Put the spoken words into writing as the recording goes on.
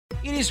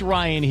It is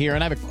Ryan here,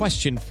 and I have a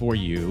question for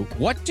you.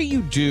 What do you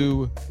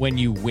do when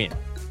you win?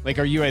 Like,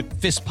 are you a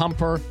fist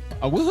pumper,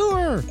 a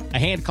woohooer, a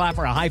hand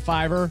clapper, a high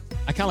fiver?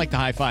 I kind of like the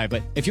high five,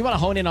 but if you want to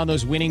hone in on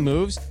those winning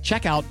moves,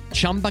 check out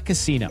Chumba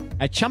Casino.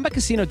 At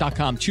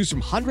ChumbaCasino.com, choose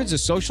from hundreds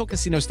of social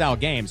casino-style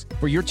games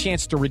for your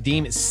chance to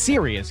redeem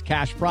serious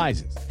cash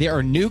prizes. There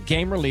are new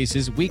game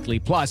releases weekly,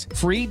 plus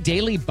free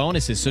daily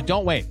bonuses. So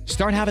don't wait.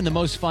 Start having the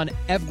most fun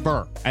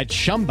ever at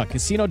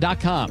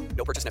ChumbaCasino.com.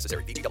 No purchase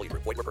necessary. VGW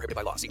Group. Void where prohibited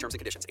by law. See terms and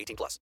conditions.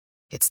 18+.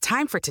 It's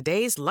time for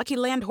today's Lucky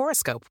Land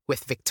horoscope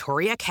with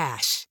Victoria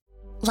Cash.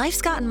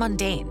 Life's gotten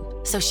mundane,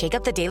 so shake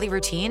up the daily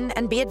routine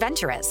and be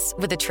adventurous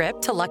with a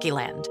trip to Lucky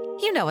Land.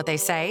 You know what they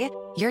say,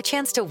 your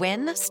chance to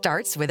win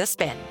starts with a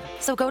spin.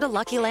 So go to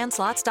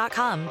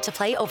LuckyLandSlots.com to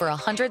play over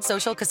 100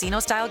 social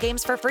casino-style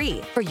games for free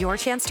for your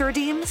chance to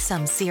redeem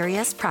some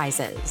serious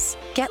prizes.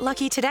 Get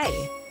lucky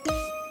today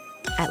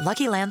at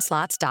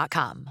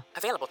LuckyLandSlots.com.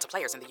 Available to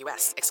players in the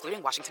U.S.,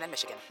 excluding Washington and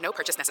Michigan. No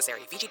purchase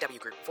necessary. VGW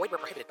Group. Void where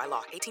prohibited by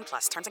law.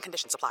 18+. Terms and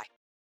conditions apply.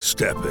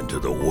 Step into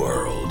the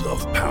world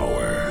of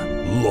power,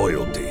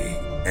 loyalty,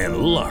 and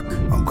luck.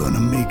 I'm gonna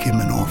make him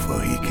an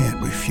offer he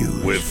can't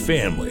refuse. With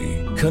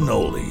family,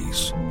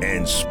 cannolis,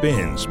 and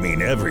spins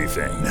mean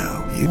everything.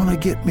 Now, you wanna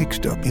get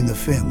mixed up in the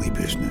family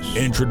business.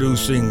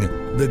 Introducing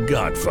The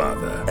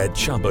Godfather at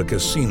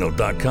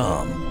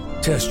ChumbaCasino.com.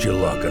 Test your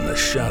luck in the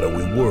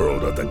shadowy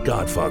world of The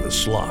Godfather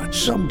slot.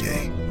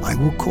 Someday, I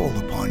will call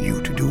upon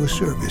you to do a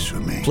service for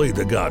me. Play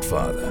The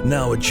Godfather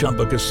now at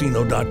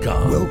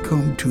ChumbaCasino.com.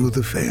 Welcome to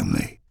the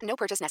family. No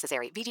purchase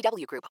necessary.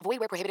 VGW Group. Void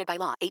where prohibited by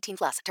law.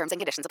 18+. Terms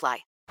and conditions apply.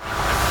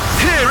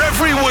 Here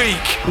every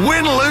week,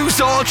 win,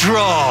 lose or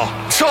draw,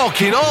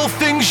 talking all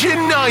things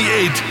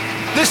United.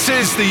 This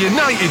is the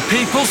United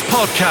People's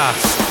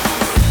Podcast.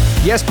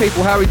 Yes,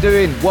 people, how are we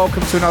doing?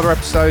 Welcome to another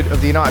episode of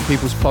the United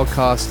People's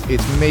Podcast.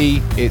 It's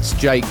me, it's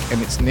Jake,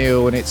 and it's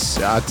Neil, and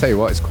I'll tell you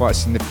what, it's quite a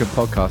significant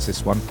podcast,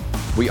 this one.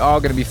 We are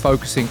going to be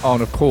focusing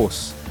on, of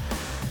course,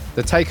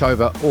 the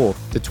takeover, or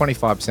the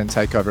 25%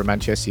 takeover of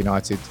Manchester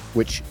United,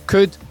 which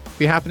could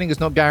be happening.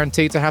 It's not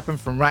guaranteed to happen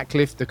from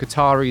Ratcliffe. The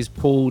Qataris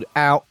pulled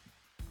out.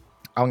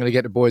 I'm going to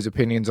get the boys'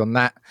 opinions on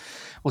that.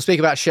 We'll speak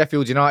about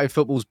Sheffield United.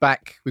 Football's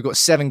back. We've got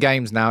 7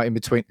 games now in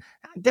between.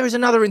 There is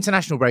another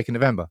international break in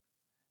November.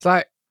 It's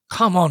like,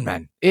 come on,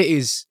 man.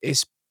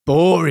 It's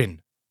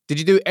boring. Did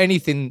you do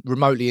anything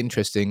remotely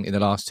interesting in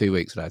the last 2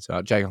 weeks, lads?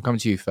 Jake, I'm coming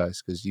to you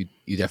first because you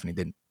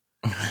definitely didn't.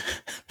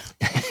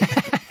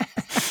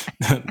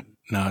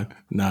 No.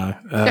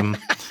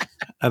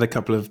 Had a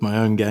couple of my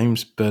own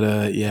games,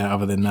 but yeah,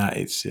 other than that,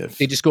 it's...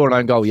 Did you score an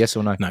own goal, yes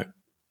or no? No.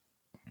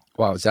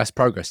 Wow, that's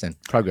progress then.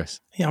 Progress.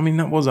 Yeah, I mean,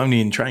 that was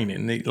only in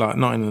training, like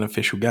not in an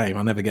official game.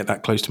 I never get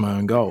that close to my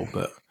own goal,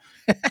 but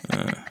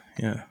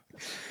yeah.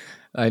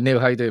 Neil,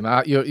 how you doing,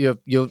 mate?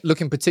 You're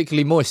looking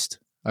particularly moist,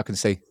 I can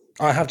see.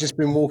 I have just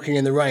been walking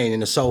in the rain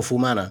in a soulful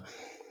manner.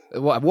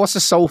 What's a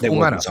soulful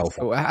manner?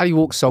 Soulful. How do you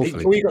walk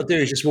soulfully? All you got to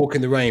do is just walk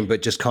in the rain,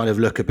 but just kind of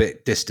look a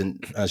bit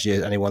distant as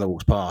anyone that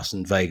walks past,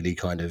 and vaguely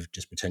kind of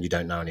just pretend you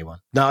don't know anyone.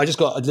 No, I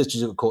literally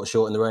just got caught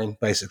short in the rain.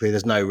 Basically,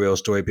 there's no real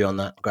story beyond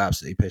that. I got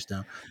absolutely pissed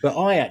down. But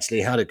I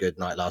actually had a good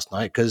night last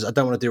night because I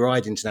don't want to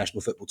deride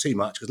international football too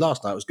much because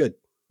last night was good.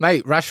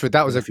 Mate, Rashford,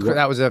 that was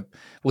a.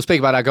 We'll speak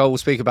about that goal. We'll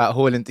speak about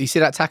Højlund. You see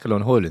that tackle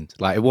on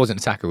Højlund? Like, it wasn't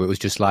a tackle. It was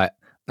just like,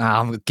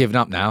 I'm giving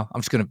up now.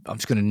 I'm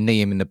just gonna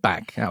knee him in the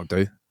back. That'll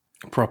do.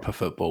 Proper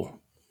football.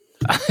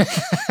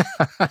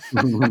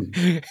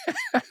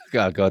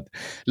 God.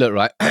 Look,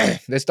 right.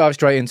 Let's dive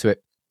straight into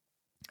it.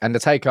 And the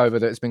takeover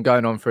that's been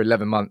going on for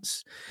 11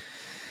 months.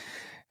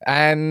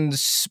 And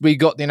we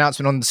got the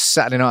announcement on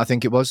Saturday night, I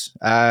think it was,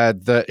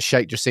 that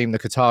Sheikh Jassim, the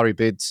Qatari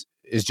bid,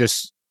 is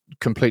just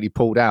completely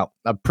pulled out.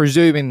 I'm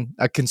presuming,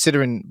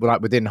 considering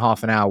like within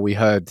half an hour, we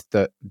heard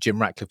that Jim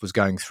Ratcliffe was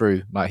going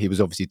through, like he was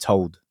obviously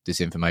told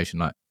this information.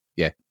 Like,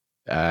 yeah.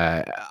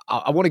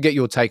 I want to get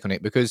your take on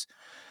it because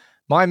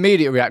my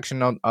immediate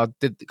reaction, I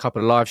did a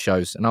couple of live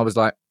shows and I was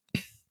like,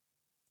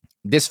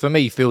 this for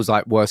me feels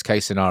like worst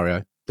case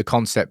scenario. The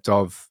concept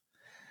of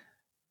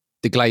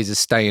the Glazers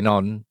staying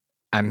on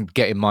and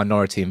getting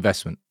minority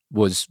investment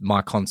was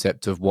my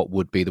concept of what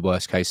would be the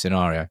worst case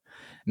scenario.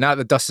 Now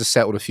that the dust has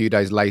settled a few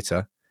days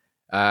later,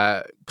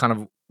 kind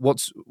of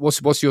what's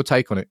your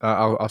take on it?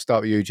 I'll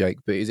start with you, Jake.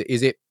 But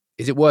is it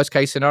worst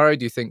case scenario?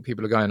 Do you think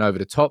people are going over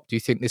the top? Do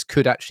you think this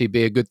could actually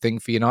be a good thing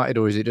for United,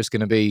 or is it just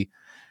going to be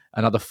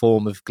another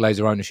form of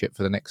Glazer ownership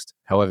for the next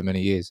however many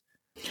years?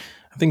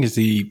 I think it's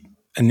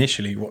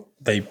initially what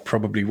they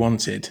probably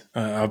wanted.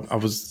 I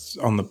was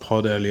on the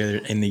pod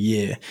earlier in the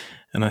year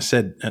and I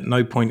said at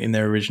no point in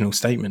their original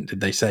statement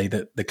did they say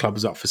that the club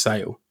was up for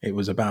sale. It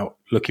was about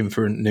looking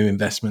for a new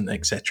investment,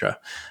 etc.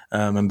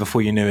 And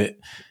before you knew it,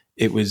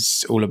 it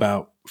was all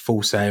about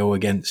full sale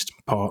against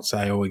part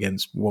sale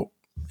against what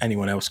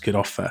anyone else could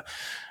offer.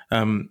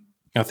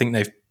 I think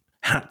they've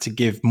had to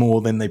give more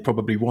than they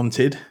probably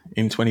wanted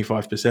in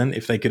 25%.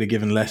 If they could have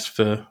given less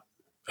for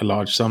a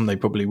large sum, they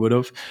probably would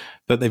have.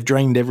 But they've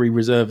drained every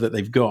reserve that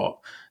they've got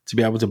to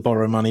be able to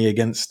borrow money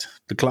against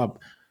the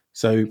club.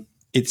 So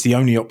it's the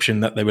only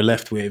option that they were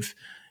left with.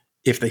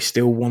 if they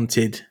still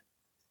wanted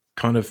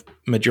kind of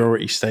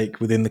majority stake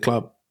within the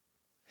club.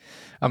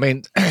 I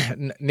mean,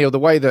 Neil, the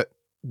way that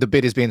the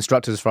bid is being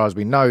structured, as far as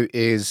we know,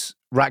 is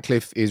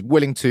Ratcliffe is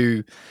willing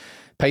to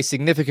pay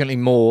significantly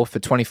more for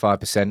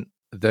 25%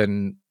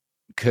 than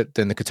the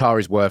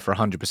Qataris were for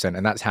 100%,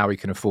 and that's how he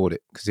can afford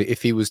it. Because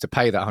if he was to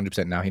pay that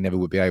 100% now, he never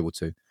would be able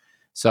to.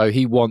 So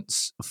he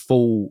wants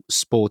full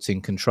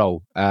sporting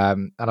control.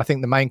 And I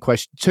think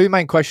two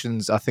main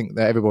questions I think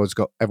that everyone's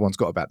got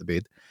about the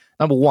bid.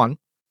 Number one,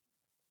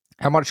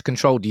 how much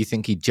control do you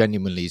think he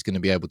genuinely is going to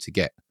be able to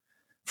get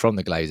from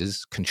the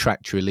Glazers,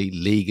 contractually,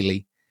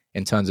 legally,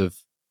 in terms of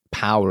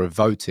power of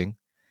voting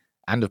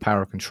and of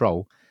power of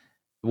control?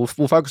 We'll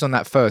focus on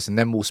that first, and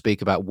then we'll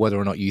speak about whether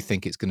or not you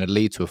think it's going to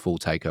lead to a full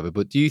takeover.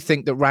 But do you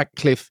think that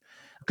Ratcliffe,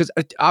 because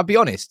I'll be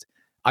honest,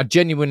 I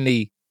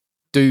genuinely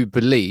do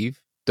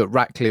believe that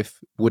Ratcliffe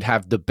would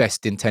have the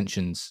best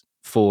intentions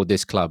for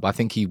this club. I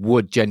think he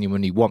would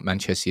genuinely want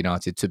Manchester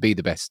United to be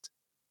the best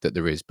that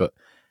there is. But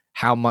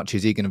how much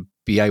is he going to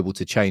be able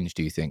to change,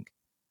 do you think?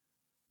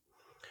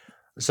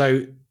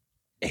 So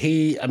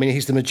he's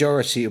the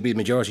majority, he'll be the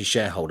majority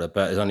shareholder,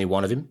 but there's only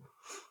one of him.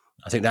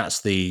 I think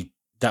that's the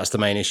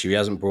main issue. He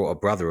hasn't brought a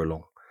brother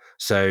along.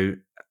 So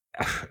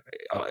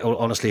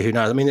honestly, who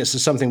knows? I mean,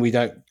 it's something we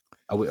don't.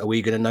 Are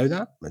we going to know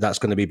that? That's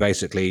going to be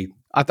basically.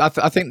 I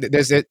think that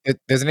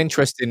there's an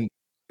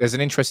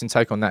interesting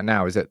take on that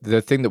now. Is that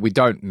the thing that we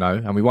don't know,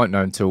 and we won't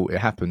know until it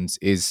happens,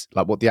 is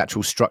like what the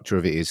actual structure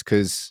of it is,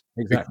 because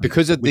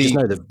because of we just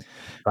know the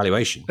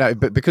valuation. No,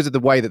 but because of the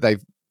way that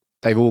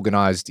they've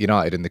organised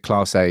United and the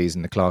Class A's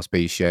and the Class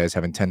B shares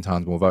having 10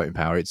 times more voting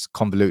power, it's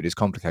convoluted, it's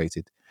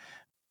complicated.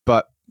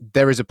 But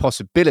there is a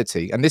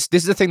possibility, and this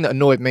is the thing that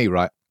annoyed me,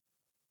 right?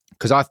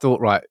 Because I thought,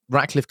 right,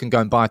 Ratcliffe can go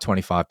and buy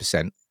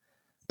 25%,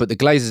 but the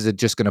Glazers are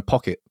just going to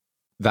pocket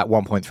that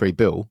 1.3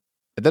 bill.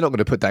 They're not going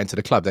to put that into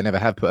the club. They never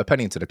have put a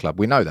penny into the club.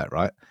 We know that,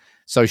 right?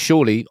 So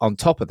surely, on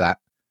top of that,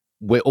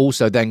 we're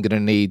also then going to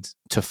need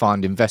to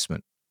find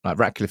investment. Like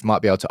Ratcliffe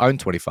might be able to own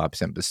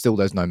 25%, but still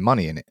there's no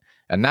money in it.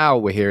 And now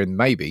we're hearing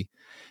maybe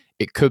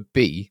it could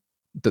be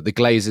that the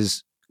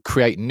Glazers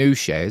create new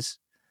shares,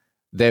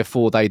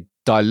 therefore they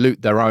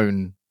dilute their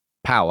own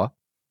power,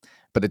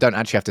 but they don't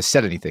actually have to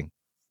sell anything.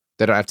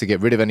 They don't have to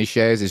get rid of any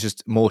shares. It's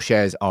just more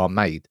shares are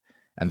made,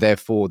 and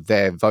therefore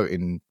their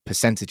voting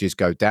percentages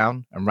go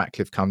down and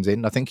Ratcliffe comes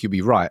in. I think you'll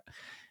be right.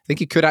 I think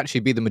he could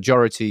actually be the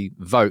majority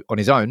vote on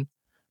his own,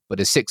 but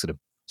there's 6 of them.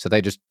 So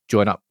they just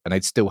join up and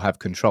they'd still have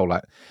control.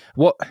 Like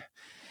what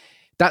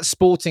that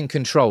sporting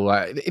control,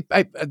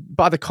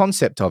 by the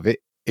concept of it,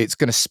 it's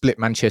going to split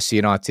Manchester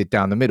United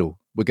down the middle.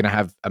 We're going to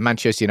have a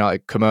Manchester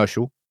United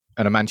commercial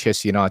and a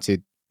Manchester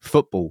United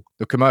football.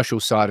 The commercial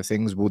side of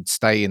things would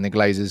stay in the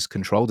Glazers'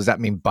 control. Does that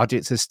mean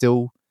budgets are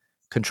still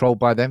controlled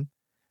by them?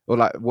 Or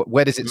like,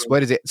 where does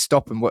it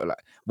stop? And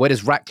where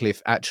does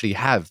Ratcliffe actually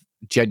have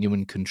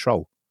genuine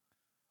control?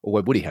 Or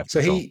where would he have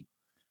control?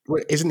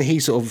 Isn't he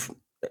sort of?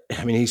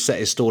 I mean, he set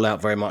his stall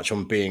out very much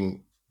on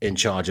being in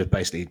charge of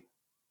basically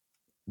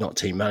not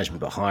team management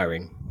but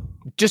hiring.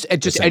 Just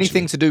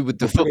anything to do with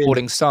the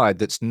footballing side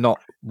that's not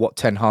what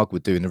Ten Hag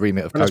would do in the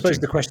remit of coaching. I suppose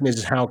the question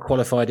is how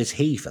qualified is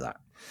he for that?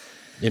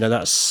 You know,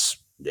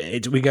 that's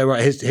it. We go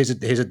right. Here's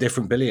a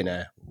different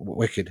billionaire.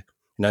 Wicked.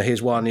 You know,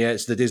 here's one. Yeah,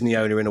 it's the Disney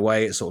owner in a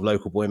way. It's sort of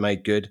local boy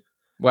made good.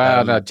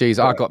 Well, no, geez,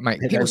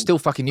 people still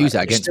fucking use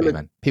that against me,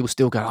 man. People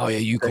still go, "Oh yeah,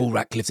 you call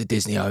Ratcliffe the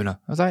Disney owner."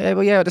 I was like, "Yeah,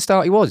 well, yeah, at the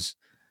start he was."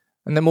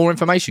 And then more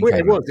information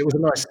came.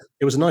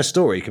 It was a nice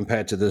story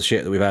compared to the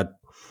shit that we've had,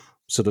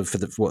 sort of for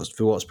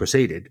what's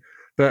preceded.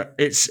 But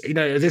it's, you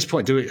know, at this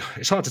point,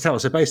 it's hard to tell.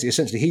 So basically,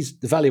 essentially,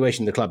 the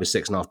valuation of the club is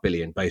 $6.5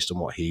 billion based on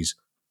what he's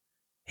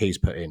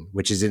put in,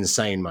 which is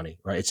insane money,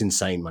 right? It's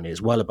insane money.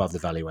 It's well above the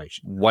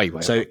valuation. Way.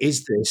 So above.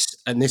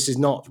 This is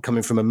not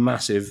coming from a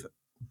massive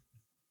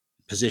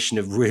position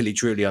of really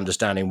truly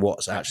understanding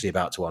what's actually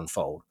about to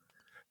unfold.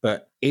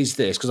 But is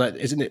this because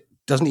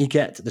doesn't he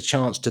get the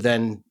chance to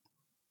then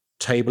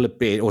table a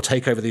bid or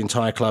take over the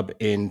entire club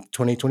in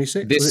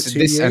 2026?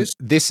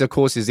 This, of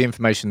course, is the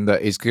information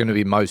that is going to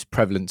be most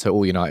prevalent to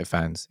all United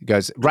fans. It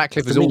goes,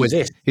 Ratcliffe has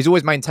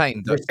always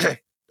maintained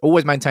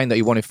that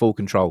he wanted full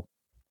control.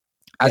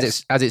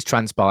 As it's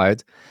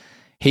transpired,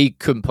 he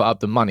couldn't put up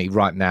the money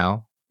right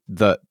now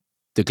that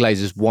the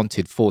Glazers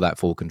wanted for that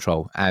full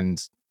control,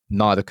 and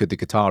neither could the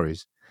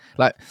Qataris.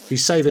 Like,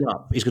 he's saving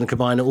up. He's going to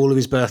combine all of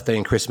his birthday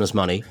and Christmas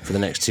money for the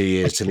next 2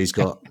 years till he's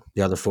got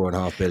the other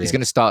 $4.5 billion. He's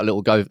going to start a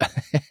little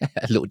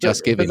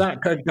just giving.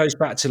 But that goes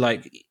back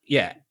to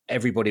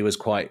everybody was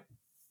quite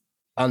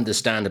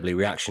understandably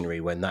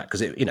reactionary when that,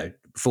 because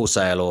full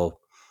sale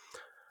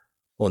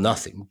or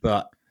nothing.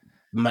 But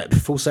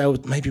full sale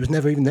maybe was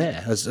never even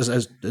there, as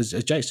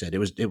Jake said.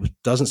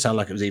 It doesn't sound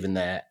like it was even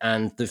there,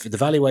 and the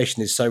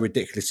valuation is so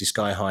ridiculously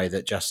sky high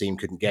that Jassim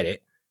couldn't get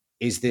it.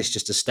 Is this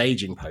just a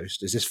staging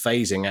post? Is this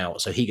phasing out?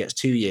 So he gets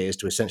 2 years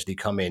to essentially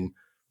come in,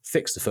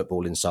 fix the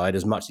football inside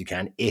as much as he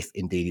can, if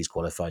indeed he's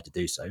qualified to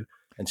do so,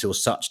 until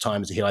such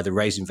time as he either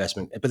raise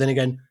investment. But then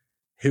again,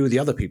 who are the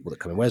other people that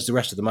come in? Where's the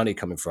rest of the money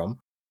coming from?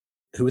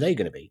 Who are they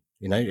going to be?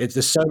 You know,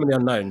 there's so many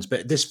unknowns,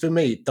 but this for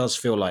me does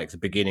feel like the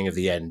beginning of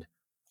the end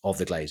of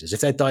the Glazers. If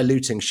they're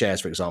diluting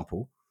shares, for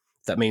example,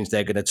 that means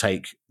they're going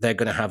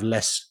to have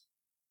less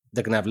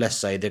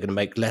say, they're going to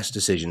make less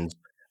decisions.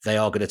 They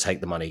are going to take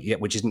the money,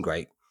 which isn't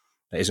great.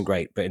 That isn't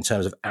great. But in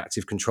terms of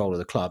active control of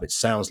the club, it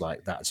sounds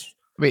like that's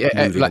moving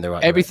in the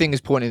right everything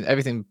direction.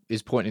 everything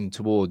is pointing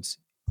towards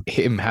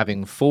him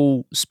having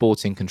full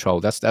sporting control.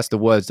 That's the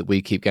words that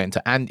we keep getting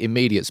to, and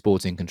immediate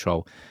sporting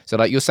control. So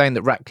like you're saying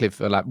that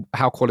Ratcliffe, like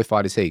how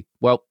qualified is he?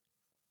 Well,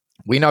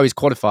 we know he's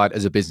qualified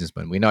as a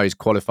businessman. We know he's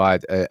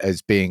qualified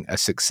as being a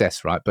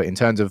success, right? But in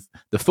terms of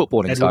the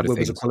footballing side of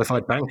things, was a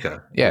qualified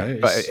banker. Yeah, you know,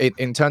 but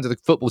in terms of the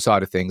football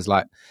side of things,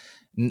 like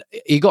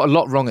he got a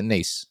lot wrong at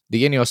Nice.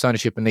 The Ineos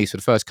ownership of Nice for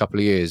the first couple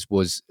of years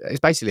it's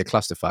basically a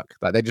clusterfuck.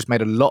 Like they just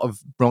made a lot of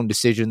wrong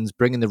decisions,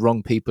 bringing the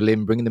wrong people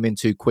in, bringing them in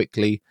too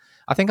quickly.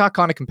 I think I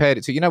kind of compared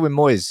it to, when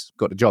Moyes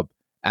got the job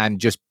and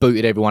just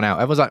booted everyone out.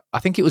 Everyone's like, I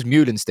think it was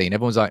Muhlenstein.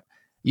 Everyone's like,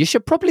 you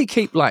should probably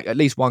keep like at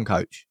least one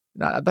coach.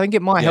 I think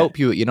it might help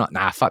you. You're not,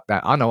 fuck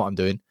that. I know what I'm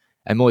doing.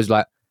 And Moyes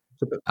like,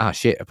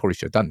 shit, I probably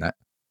should have done that.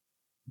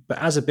 But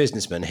as a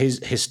businessman,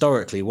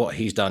 historically what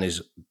he's done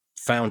is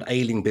found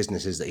ailing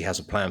businesses that he has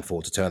a plan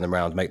for to turn them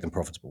around, make them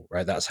profitable,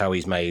 right? That's how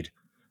he's made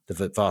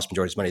the vast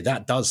majority of his money.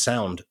 That does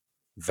sound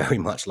very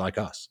much like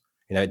us.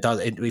 It does.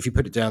 If you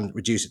put it down,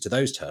 reduce it to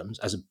those terms,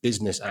 as a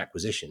business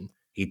acquisition,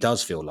 he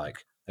does feel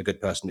like a good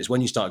person. It's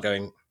when you start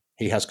going,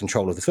 he has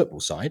control of the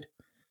football side.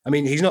 I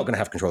mean, he's not going to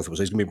have control of football,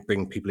 so he's going to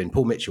bring people in.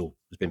 Paul Mitchell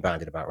has been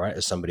bandied about, right,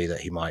 as somebody that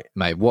he might...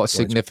 Mate, what a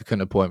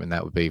significant appointment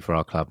that would be for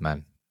our club,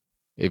 man.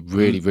 It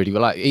really, really...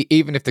 Like,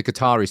 even if the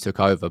Qataris took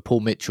over,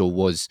 Paul Mitchell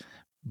was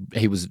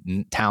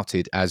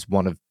touted as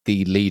one of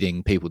the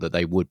leading people that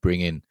they would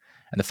bring in.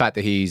 And the fact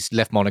that he's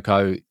left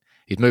Monaco,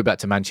 he's moved back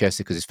to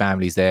Manchester because his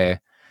family's there,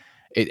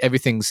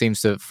 everything seems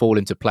to fall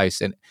into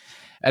place. And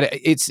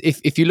it's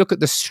if you look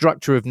at the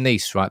structure of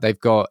Nice, right, they've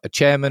got a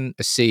chairman,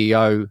 a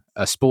CEO,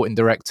 a sporting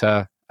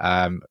director,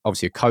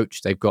 obviously a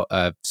coach. They've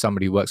got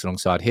somebody who works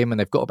alongside him, and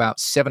they've got about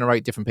 7 or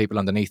 8 different people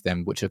underneath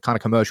them, which are kind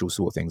of commercial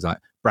sort of things like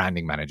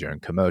branding manager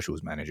and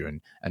commercials manager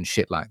and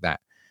shit like that.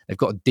 They've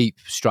got a deep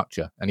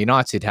structure. And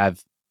United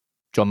have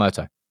John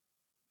Murtough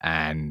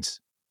and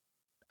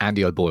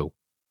Andy O'Boyle,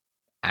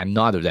 and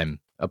neither of them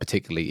are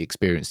particularly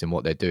experienced in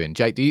what they're doing.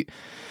 Jake, do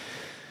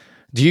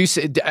you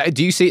see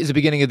it as the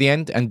beginning of the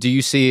end, and do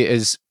you see it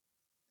as?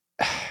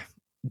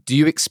 Do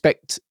you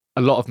expect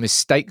a lot of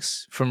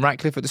mistakes from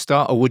Ratcliffe at the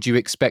start, or would you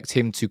expect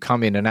him to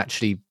come in and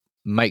actually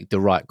make the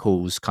right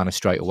calls kind of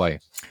straight away?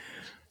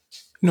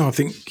 No, I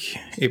think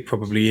it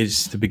probably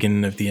is the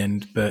beginning of the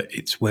end, but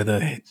it's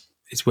whether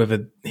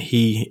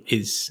he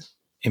is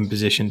in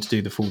position to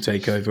do the full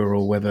takeover,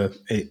 or whether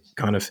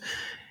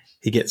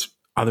he gets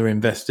other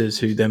investors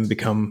who then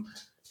become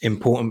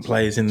important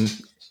players in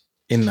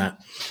that.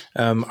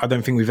 I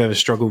don't think we've ever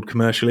struggled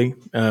commercially.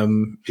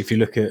 If you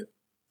look at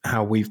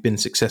how we've been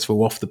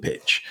successful off the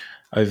pitch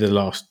over the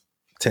last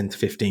 10 to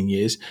 15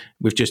 years,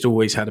 we've just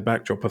always had a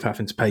backdrop of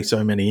having to pay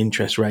so many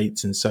interest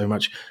rates and so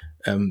much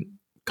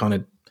kind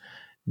of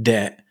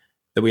debt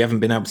that we haven't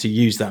been able to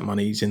use that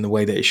money in the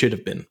way that it should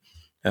have been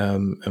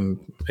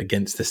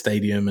against the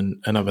stadium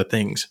and other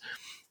things.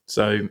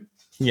 So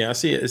yeah, I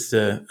see it as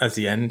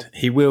the end.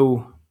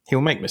 He'll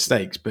make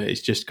mistakes, but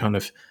it's just kind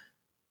of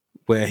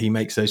where he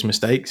makes those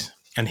mistakes,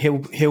 and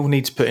he'll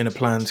need to put in a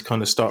plan to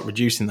kind of start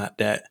reducing that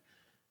debt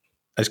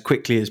as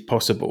quickly as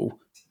possible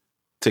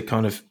to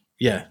kind of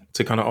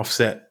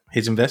offset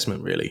his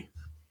investment, really.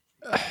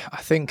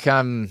 I think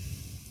I'm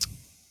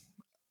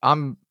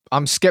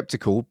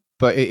skeptical,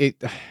 but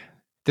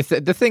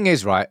the thing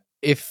is, right,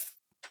 if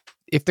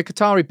the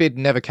Qatari bid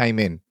never came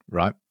in,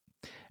 right,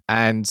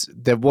 and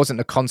there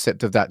wasn't a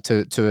concept of that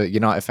to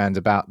United fans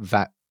about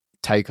that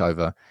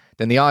takeover,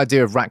 then the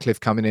idea of Ratcliffe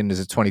coming in as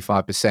a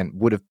 25%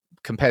 would have,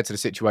 compared to the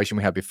situation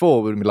we had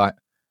before, would be like,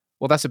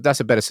 well, that's a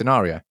better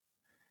scenario.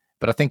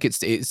 But I think it's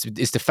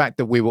the fact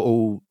that we were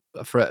all,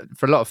 for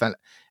a lot of fans,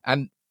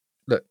 and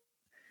look,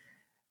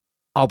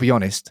 I'll be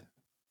honest,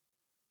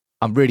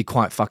 I'm really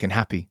quite fucking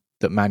happy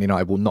that Man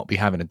United will not be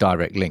having a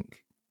direct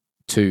link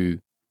to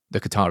the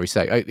Qatari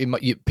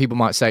state. People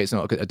might say it's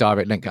not a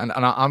direct link, and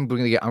I'm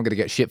going to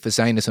get shit for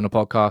saying this on a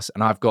podcast,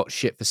 and I've got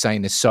shit for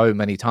saying this so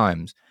many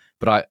times.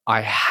 But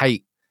I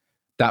hate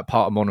that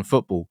part of modern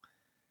football,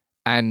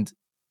 and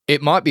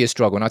it might be a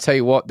struggle. And I tell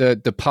you what,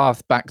 the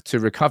path back to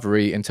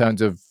recovery in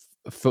terms of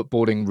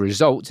footballing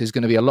results is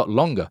going to be a lot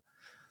longer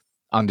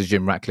under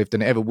Jim Ratcliffe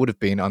than it ever would have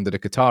been under the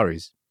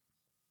Qataris.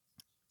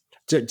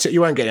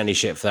 You won't get any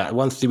shit for that.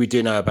 One thing we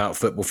do know about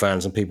football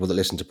fans and people that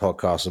listen to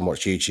podcasts and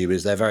watch YouTube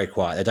is they're very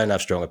quiet. They don't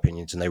have strong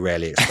opinions and they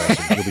rarely express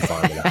them. You'll be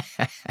fine with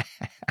that.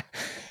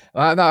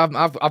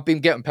 No, I've been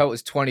getting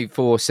pelters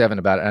 24/7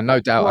 about it, and no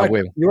doubt I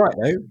will. You're right,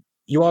 though.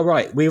 You are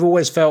right. We've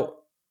always felt,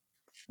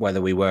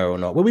 whether we were or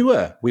not, well, we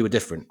were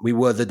different. We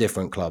were the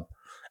different club.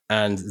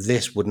 And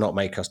this would not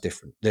make us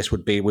different. This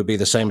would be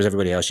the same as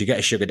everybody else. You get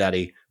a sugar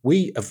daddy.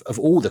 We, of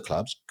all the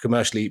clubs,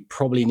 commercially,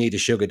 probably need a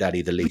sugar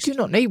daddy the least. We do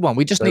not need one.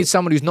 We just need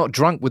someone who's not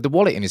drunk with the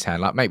wallet in his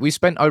hand. Like, mate, we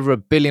spent over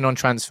 $1 billion on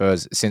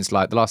transfers since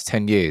like the last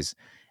 10 years.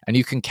 And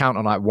you can count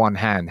on like one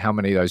hand how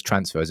many of those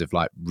transfers have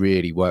like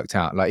really worked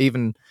out. Like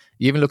even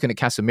looking at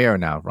Casemiro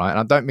now, right? And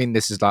I don't mean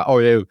this is like, oh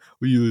yeah,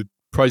 well, you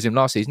praised him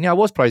last season. Yeah, I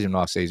was praising him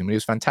last season when he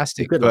was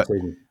fantastic. But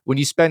when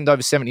you spend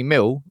over 70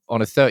 mil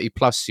on a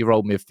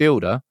 30-plus-year-old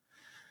midfielder,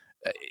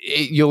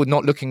 you're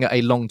not looking at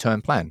a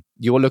long-term plan.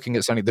 You're looking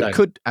at something that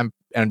could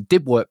and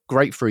did work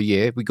great for a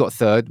year. We got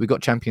third, we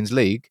got Champions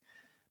League,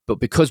 but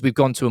because we've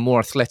gone to a more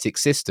athletic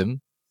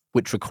system,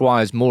 which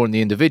requires more in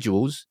the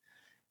individuals,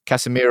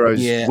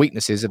 Casemiro's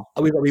weaknesses.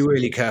 We've got to be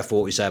really careful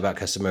what we say about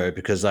Casemiro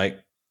because,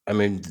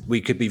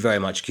 we could be very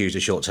much accused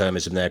of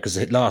short-termism there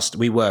because last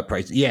we were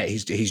praised. Yeah,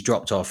 he's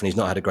dropped off and he's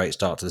not had a great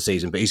start to the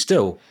season, but he's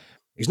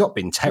not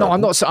been terrible.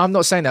 No, I'm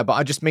not saying that, but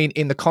I just mean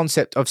in the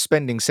concept of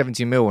spending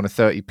 70 mil on a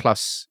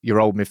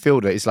 30-plus-year-old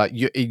midfielder, it's like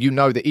you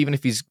know that even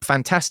if he's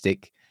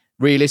fantastic,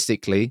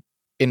 realistically,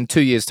 in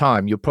 2 years'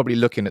 time, you're probably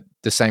looking at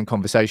the same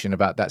conversation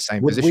about that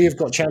same position. We have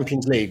got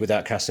Champions League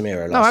without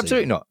Casemiro. No,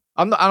 absolutely not.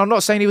 I'm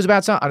not saying he was a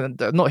bad time.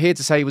 I'm not here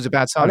to say he was a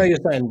bad time. I know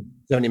you're saying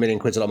 70 million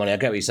quid's a lot of money. I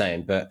get what you're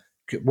saying, but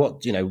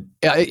what, look,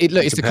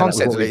 it's the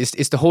concept of it.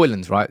 It's the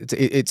Højlund, right?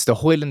 It's the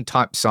Højlund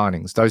type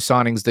signings. Those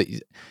signings that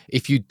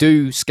if you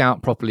do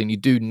scout properly and you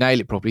do nail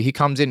it properly, he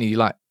comes in and you're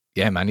like,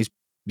 yeah, man,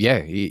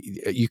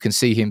 you can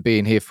see him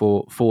being here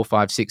for 4,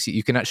 5, 6.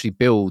 You can actually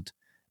build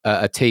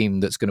a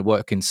team that's going to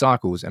work in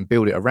cycles and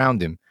build it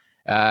around him.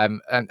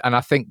 And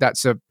I think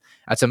that's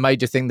a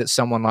major thing that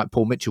someone like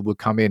Paul Mitchell would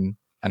come in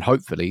and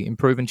hopefully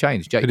improve and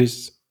change. Jake. But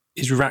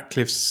is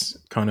Ratcliffe's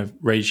kind of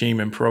regime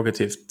and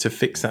prerogative to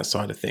fix that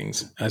side of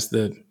things as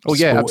the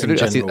sport absolutely. in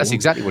general, that's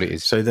exactly what it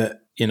is. So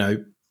that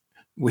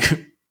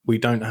we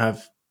don't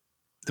have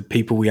the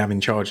people we have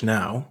in charge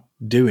now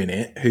doing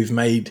it who've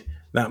made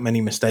that many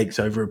mistakes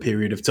over a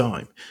period of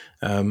time.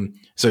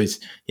 So it's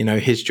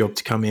his job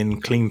to come in,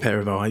 clean pair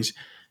of eyes,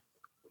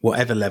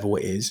 whatever level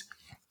it is,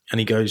 and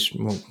he goes,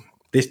 well,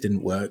 this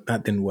didn't work,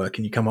 that didn't work,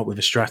 and you come up with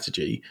a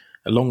strategy,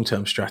 a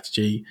long-term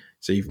strategy.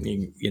 So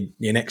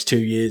your next 2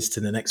 years to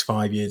the next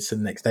 5 years to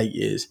the next 8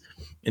 years,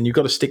 and you've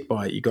got to stick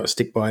by it. You've got to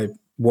stick by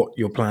what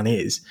your plan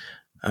is,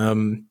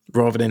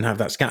 rather than have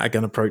that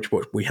scattergun approach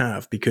what we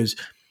have. Because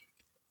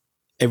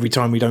every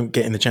time we don't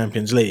get in the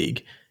Champions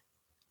League,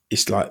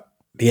 it's like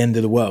the end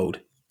of the world,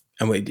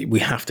 and we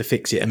have to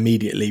fix it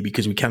immediately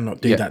because we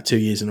cannot do that 2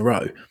 years in a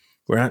row.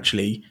 Where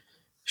actually,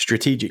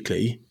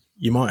 strategically,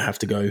 you might have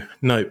to go,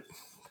 no,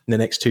 the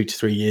next 2 to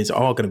 3 years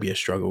are going to be a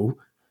struggle.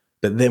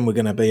 But then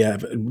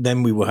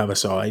then we will have a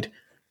side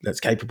that's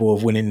capable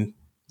of winning,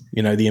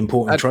 the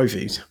important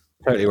trophies.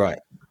 Totally right.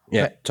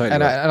 Yeah, totally.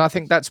 And right. I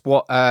think that's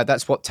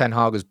what Ten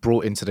Hag has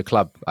brought into the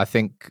club. I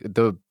think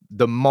the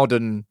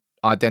modern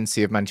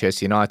identity of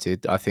Manchester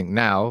United, I think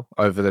now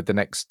over the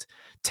next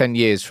 10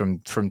 years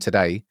from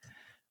today,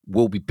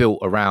 will be built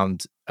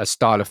around a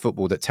style of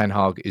football that Ten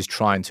Hag is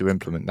trying to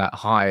implement. That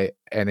high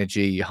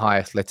energy, high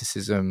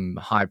athleticism,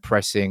 high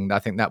pressing. I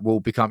think that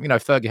will become.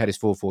 Fergie had his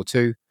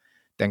 4-4-2.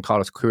 Then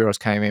Carlos Queiroz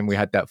came in. We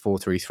had that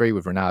 4-3-3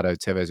 with Ronaldo,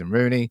 Tevez, and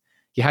Rooney.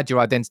 You had your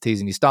identities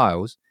and your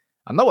styles.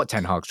 I know what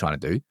Ten Hag's trying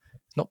to do.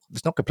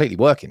 It's not completely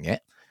working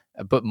yet,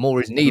 but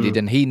more is needed,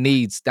 and he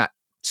needs that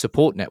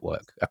support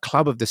network. A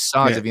club of the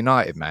size of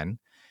United, man,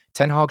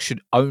 Ten Hag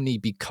should only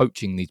be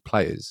coaching these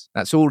players.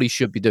 That's all he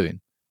should be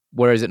doing.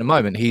 Whereas at the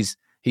moment, he's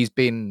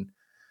been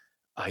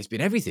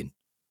everything.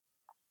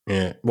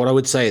 Yeah. What I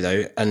would say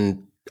though,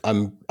 and I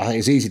think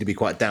it's easy to be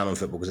quite down on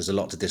football because there's a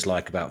lot to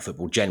dislike about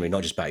football generally,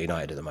 not just about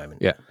United at the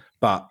moment. Yeah.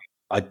 But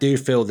I do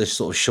feel this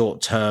sort of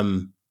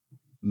short-term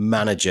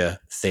manager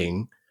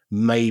thing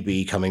may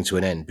be coming to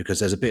an end because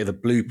there's a bit of a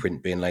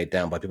blueprint being laid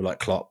down by people like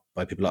Klopp,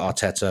 by people like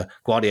Arteta.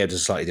 Guardiola's a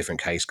slightly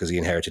different case because he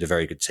inherited a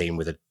very good team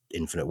with an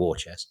infinite war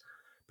chest.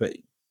 But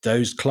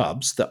those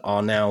clubs that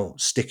are now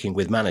sticking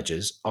with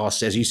managers are,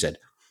 as you said,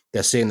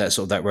 they're seeing that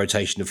sort of that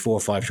rotation of 4 or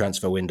 5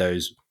 transfer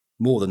windows,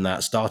 more than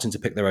that, starting to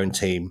pick their own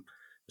team,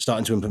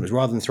 starting to implement,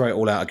 rather than throw it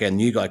all out again.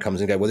 New guy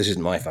comes and go, well, this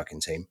isn't my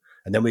fucking team.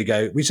 And then we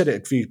said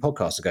it a few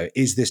podcasts ago,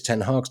 is this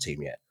Ten Hag's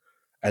team yet?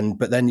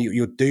 But then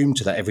you're doomed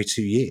to that every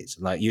 2 years.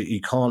 Like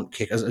you can't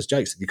kick, as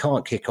Jake said, you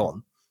can't kick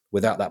on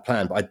without that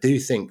plan. But I do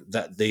think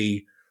that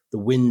the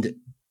wind,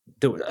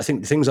 I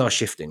think things are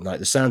shifting. Like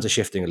the sands are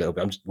shifting a little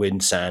bit.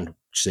 Wind, sand,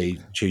 sea,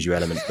 choose your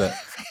element. But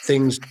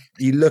things,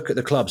 you look at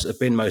the clubs that have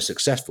been most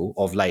successful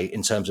of late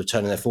in terms of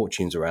turning their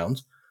fortunes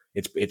around.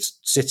 It's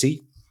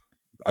City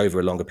over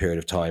a longer period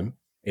of time.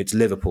 It's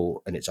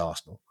Liverpool and it's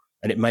Arsenal,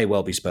 and it may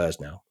well be Spurs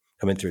now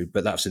coming through.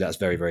 But that's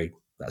very, very,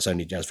 that's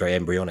very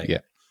embryonic. Yeah.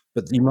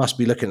 But you must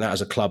be looking at that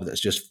as a club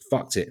that's just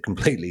fucked it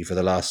completely for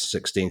the last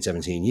 16,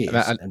 17 years.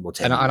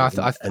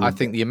 I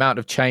think the amount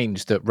of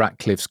change that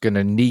Ratcliffe's going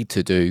to need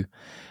to do,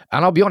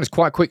 and I'll be honest,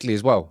 quite quickly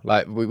as well.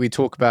 Like we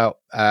talk about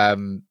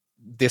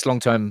this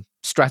long-term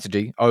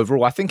strategy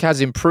overall, I think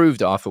has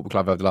improved our football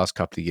club over the last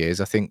couple of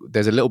years. I think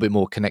there's a little bit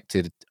more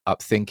connected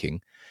up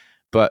thinking,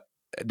 but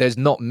there's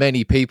not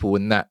many people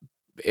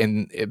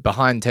in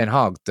behind Ten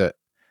Hag that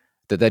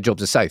their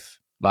jobs are safe.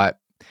 Like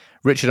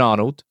Richard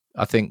Arnold,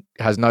 I think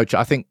has no.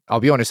 I think I'll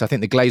be honest. I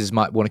think the Glazers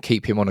might want to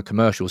keep him on a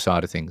commercial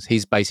side of things.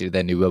 He's basically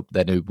their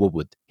new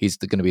Woodward. He's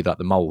going to be like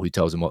the mole who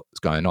tells them what's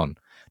going on.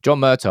 John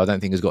Murtough, I don't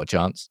think has got a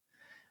chance.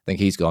 I think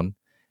he's gone,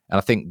 and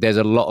I think there's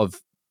a lot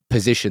of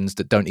positions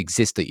that don't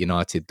exist at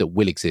United that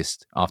will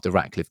exist after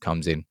Ratcliffe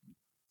comes in.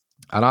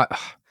 And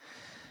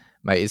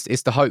mate,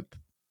 it's the hope.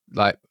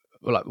 Like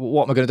what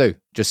am I going to do?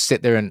 Just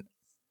sit there and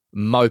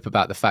mope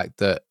about the fact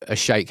that a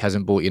sheikh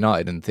hasn't bought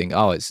United and think,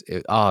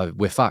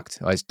 we're fucked.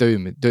 It's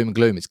doom and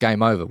gloom. It's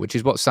game over, which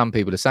is what some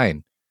people are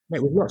saying.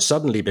 Mate, we've not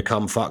suddenly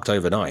become fucked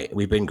overnight.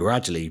 We've been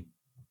gradually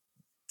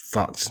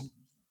fucked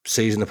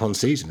season upon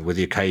season with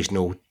the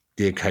occasional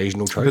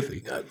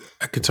trophy. But,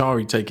 a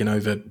Qatari taking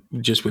over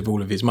just with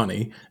all of his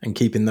money and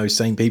keeping those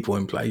same people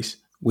in place,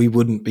 we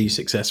wouldn't be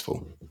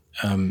successful.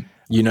 I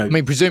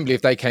mean, presumably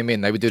if they came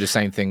in, they would do the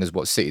same thing as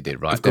what City did,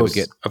 right? They would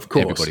get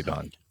everybody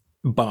behind.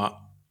 But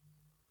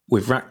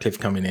with Ratcliffe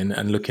coming in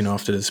and looking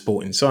after the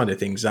sporting side of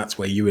things, that's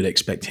where you would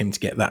expect him to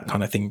get that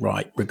kind of thing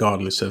right,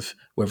 regardless of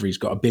whether he's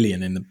got $1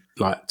 billion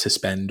to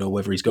spend or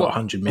whether he's got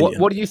 100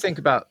 million. What do you think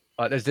about?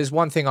 There's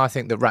one thing I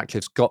think that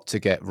Ratcliffe's got to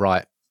get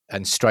right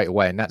and straight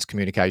away, and that's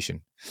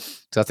communication.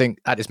 So I think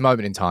at this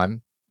moment in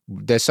time,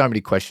 there's so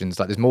many questions.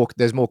 Like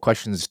there's more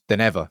questions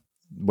than ever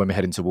when we're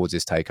heading towards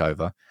this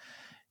takeover.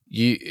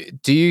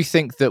 Do you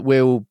think that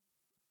we'll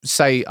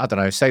say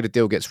the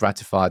deal gets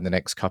ratified in the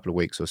next couple of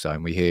weeks or so,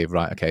 and we hear,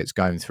 right, okay, it's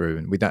going through,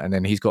 and we don't, and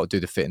then he's got to do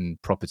the fit and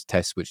proper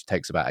test, which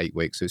takes about 8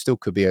 weeks. So it still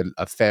could be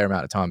a fair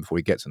amount of time before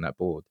he gets on that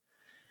board.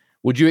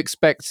 Would you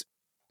expect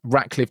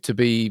Ratcliffe to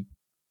be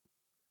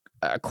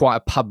quite a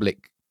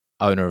public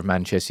owner of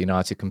Manchester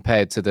United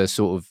compared to the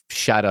sort of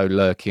shadow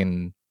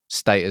lurking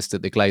status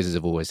that the Glazers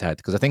have always had?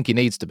 Because I think he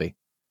needs to be.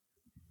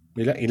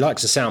 He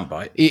likes a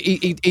soundbite.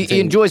 He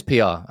enjoys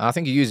PR. I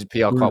think he uses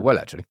PR quite well,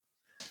 actually.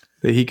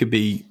 But he could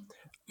be,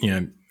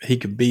 he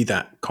could be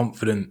that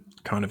confident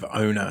kind of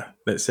owner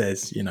that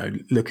says,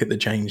 look at the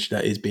change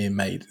that is being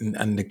made,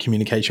 and the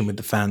communication with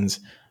the fans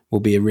will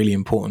be a really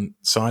important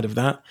side of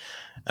that.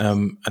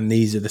 And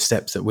these are the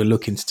steps that we're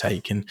looking to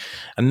take, and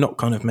not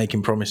kind of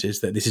making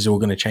promises that this is all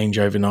going to change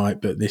overnight,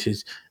 but this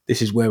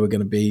is where we're going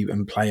to be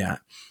and play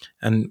at.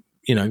 And,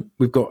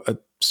 we've got a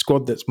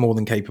squad that's more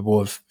than capable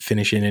of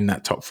finishing in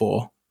that top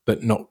 4,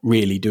 but not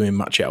really doing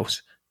much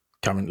else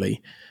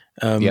currently.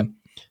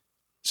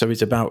 So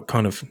it's about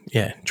kind of,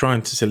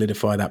 trying to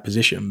solidify that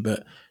position,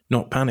 but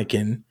not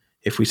panicking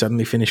if we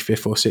suddenly finish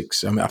 5th or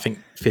 6th. I mean, I think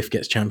 5th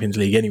gets Champions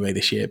League anyway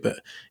this year,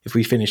 but if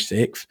we finish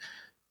 6th,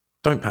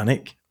 don't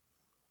panic,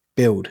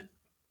 build.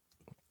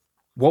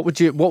 What would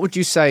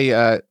you say,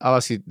 I'll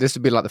ask you, this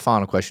would be like the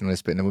final question on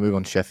this bit, and then we'll move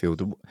on to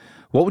Sheffield.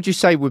 What would you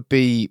say would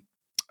be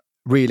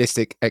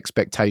realistic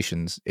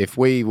expectations if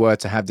we were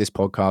to have this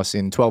podcast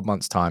in 12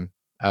 months' time,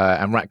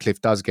 and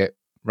Ratcliffe does get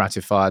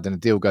ratified and the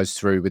deal goes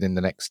through within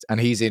the next, and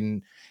he's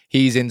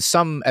in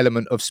some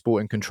element of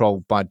sporting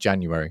control by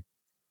January?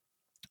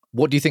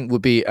 What do you think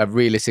would be a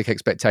realistic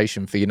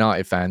expectation for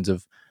United fans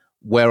of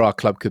where our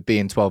club could be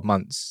in 12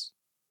 months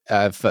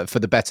for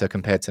the better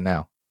compared to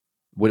now?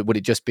 Would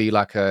it just be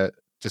like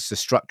just the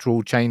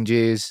structural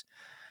changes?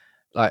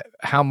 Like,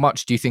 how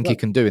much do you think he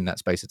can do in that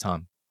space of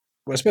time?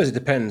 Well, I suppose it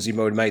depends. You've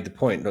already made the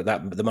point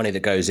that the money that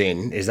goes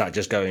in, is that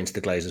just going into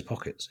the Glazers'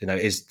 pockets?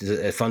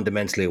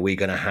 Fundamentally, are we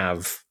going to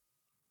have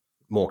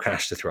more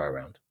cash to throw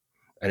around?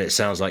 And it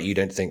sounds like you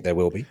don't think there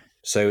will be.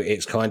 So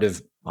it's kind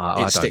of,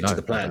 stick to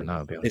the plan.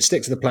 It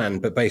sticks to the plan,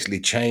 but basically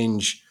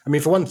change. I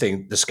mean, for one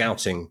thing,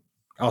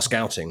 our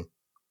scouting,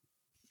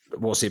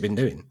 what's it been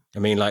doing? I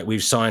mean, like,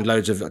 we've signed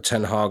loads of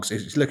Ten Hag's.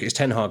 It's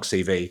Ten Hag's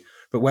CV,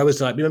 but where was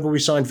remember we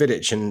signed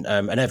Vidic and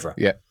Evra?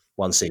 Yeah.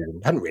 One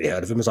season. Hadn't really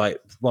heard of them. It was like,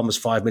 one was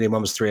 5 million,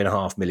 one was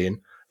 3.5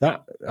 million.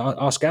 That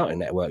our scouting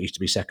network used to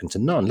be second to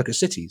none. Look at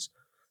City's.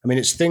 I mean,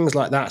 it's things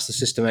like that's the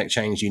systematic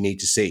change you need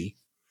to see.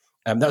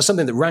 That's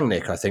something that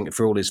Rangnick, I think,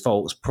 for all his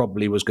faults,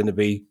 probably was going to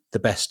be the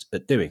best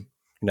at doing.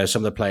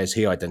 Some of the players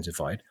he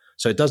identified.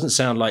 So it doesn't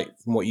sound like,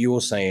 from what you're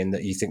saying,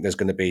 that you think there's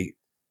going to be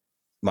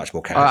much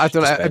more cash. I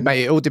don't know,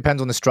 mate. It all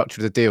depends on the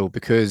structure of the deal,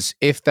 because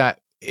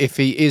if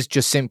he is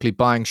just simply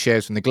buying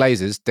shares from the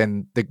Glazers,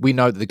 then we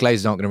know that the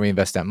Glazers aren't going to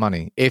reinvest that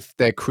money. If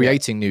they're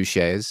creating new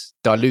shares,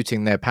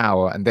 diluting their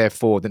power, and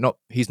therefore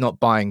he's not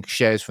buying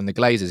shares from the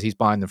Glazers, he's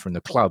buying them from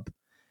the club,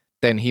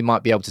 then he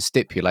might be able to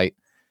stipulate,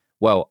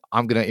 well,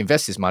 I'm going to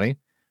invest this money.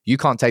 You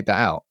can't take that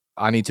out.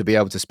 I need to be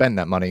able to spend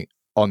that money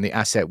on the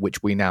asset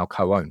which we now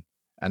co-own.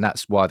 And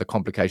that's why the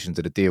complications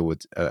of the deal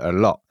would a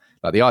lot.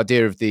 Like the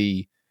idea of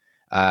the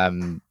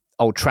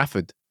Old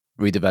Trafford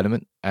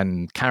redevelopment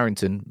and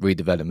Carrington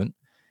redevelopment,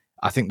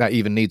 I think that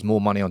even needs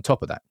more money on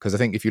top of that. Because I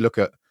think if you look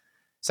at,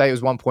 say it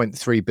was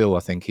 1.3 bill, I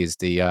think is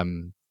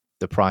the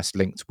price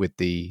linked with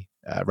the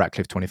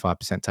Ratcliffe 25%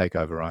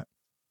 takeover, right?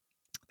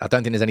 I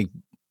don't think there's any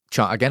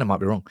chance, again, I might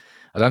be wrong.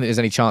 I don't think there's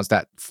any chance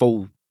that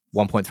full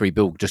 1.3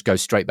 bill just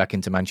goes straight back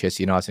into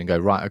Manchester United and go,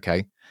 right,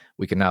 okay,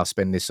 we can now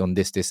spend this on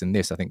this, this and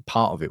this. I think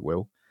part of it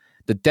will.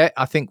 The debt,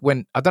 I think,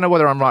 I don't know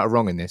whether I'm right or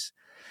wrong in this,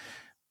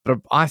 but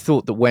I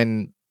thought that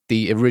when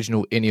the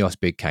original Ineos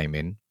bid came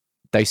in,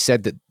 they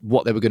said that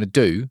what they were going to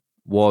do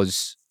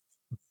was,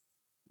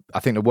 I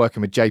think they're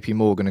working with JP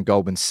Morgan and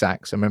Goldman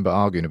Sachs. I remember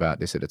arguing about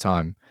this at the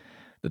time,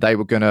 that they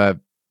were going to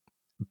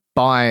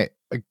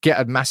get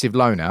a massive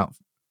loan out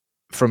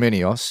from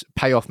Ineos,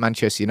 pay off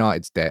Manchester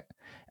United's debt,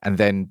 and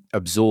then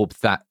absorb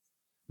that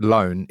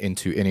loan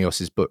into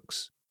Ineos's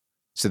books,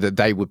 so that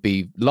they would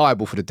be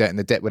liable for the debt, and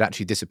the debt would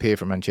actually disappear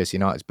from Manchester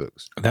United's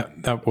books.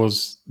 That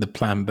was the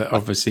plan, but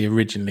obviously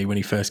originally when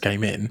he first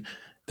came in,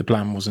 the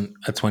plan wasn't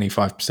a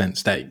 25%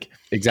 stake.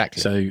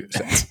 Exactly. So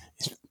it's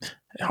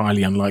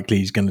highly unlikely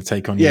he's going to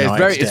take on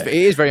United's debt. It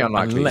is very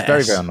unlikely. It's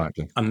very, very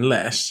unlikely.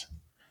 Unless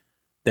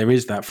there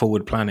is that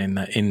forward planning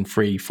that in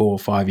 3, 4,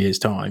 5 years'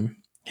 time,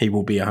 he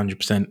will be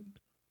 100%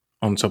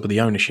 on top of the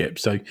ownership.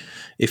 So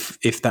if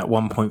that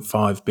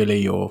 1.5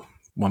 billion or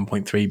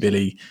 1.3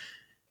 billion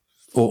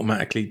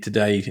automatically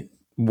today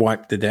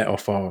wiped the debt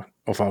off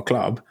our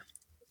club,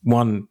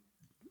 one,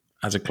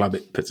 as a club,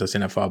 it puts us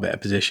in a far better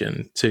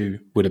position. Two,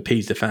 would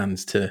appease the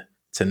fans to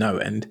no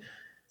end.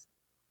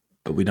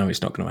 But we know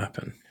it's not going to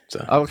happen.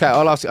 So okay,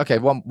 I'll ask. Okay,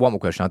 one more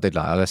question.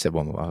 I said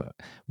one more.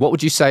 What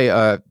would you say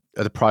are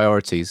the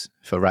priorities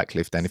for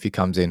Ratcliffe then if he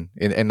comes in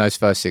those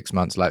first 6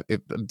 months? Like,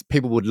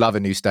 people would love a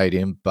new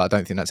stadium, but I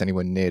don't think that's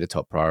anywhere near the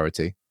top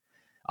priority.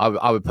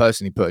 I would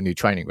personally put a new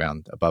training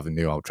ground above a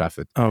new Old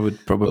Trafford. I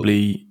would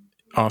probably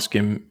ask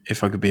him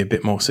if I could be a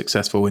bit more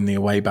successful in the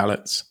away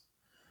ballots.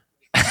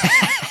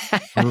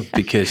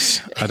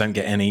 Because I don't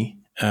get any,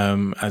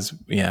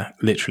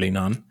 literally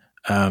none.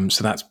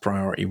 So that's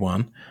priority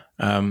one.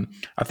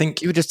 I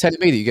think you were just telling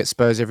me that you get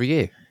Spurs every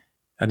year.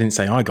 I didn't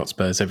say I got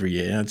Spurs every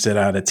year. I said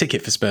I had a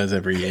ticket for Spurs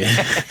every year.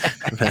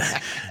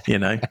 But,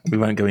 we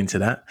won't go into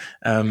that.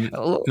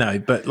 No,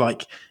 but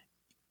like,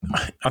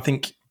 I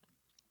think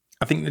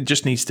there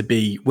just needs to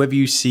be, whether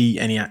you see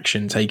any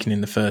action taken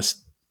in the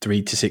first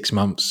 3 to 6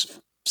 months,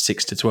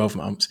 6 to 12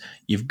 months,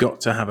 you've got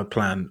to have a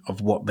plan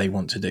of what they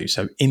want to do.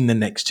 So in the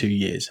next 2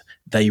 years,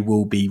 they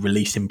will be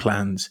releasing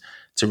plans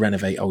to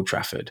renovate Old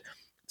Trafford,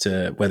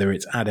 to whether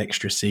it's add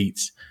extra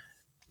seats,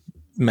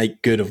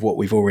 make good of what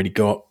we've already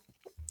got,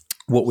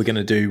 what we're going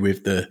to do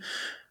with the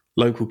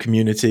local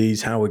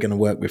communities, how we're going to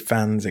work with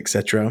fans,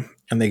 etc.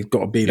 And they've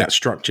got to be that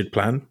structured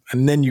plan.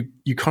 And then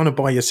you kind of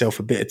buy yourself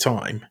a bit of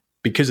time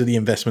because of the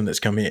investment that's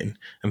come in,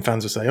 and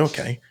fans will say,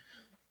 okay,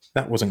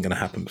 that wasn't going to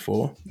happen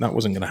before. That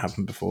wasn't going to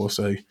happen before.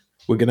 So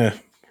we're going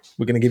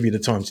to give you the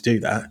time to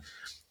do that.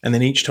 And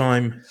then each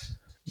time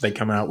they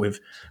come out with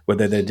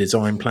whether they're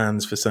design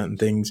plans for certain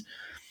things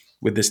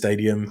with the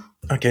stadium,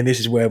 okay, this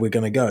is where we're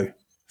going to go.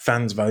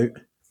 Fans vote.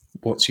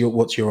 What's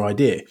your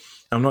idea?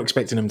 I'm not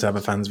expecting them to have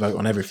a fans vote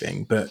on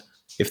everything, but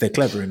if they're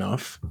clever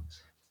enough,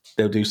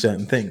 they'll do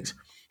certain things.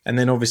 And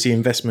then obviously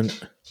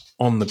investment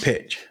on the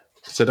pitch.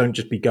 So don't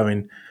just be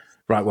going,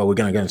 right, well, we're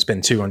going to go and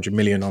spend 200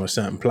 million on a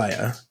certain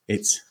player.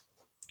 It's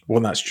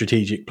what that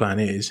strategic plan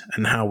is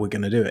and how we're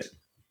going to do it.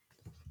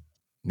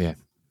 Yeah.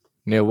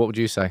 Neil, what would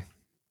you say?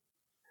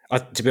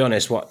 To be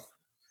honest,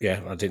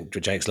 I think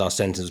Jake's last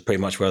sentence is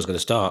pretty much where I was going to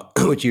start,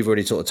 which you've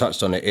already sort of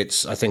touched on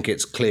it. I think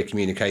it's clear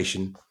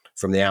communication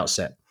from the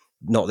outset.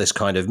 Not this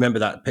kind of, remember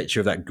that picture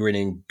of that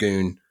grinning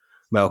goon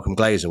Malcolm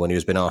Glazer when he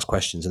was being asked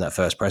questions in that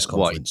first press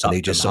conference, and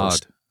he just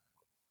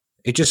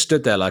he just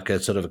stood there like a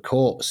sort of a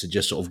corpse, and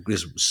just sort of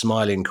this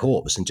smiling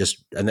corpse,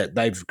 and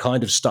they've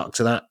kind of stuck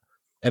to that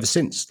ever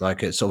since,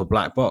 like it's sort of a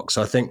black box.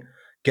 So I think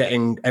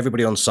getting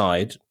everybody on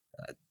side,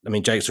 I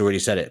mean, Jake's already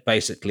said it,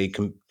 basically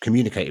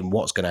communicating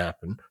what's going to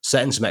happen,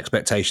 setting some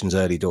expectations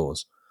early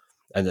doors,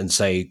 and then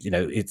say,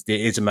 it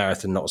is a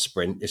marathon, not a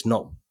sprint. It's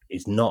not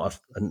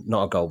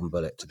a golden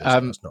bullet to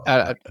this.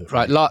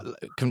 Right.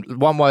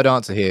 One word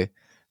answer here.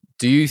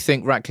 Do you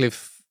think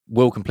Ratcliffe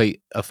will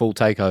complete a full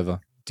takeover?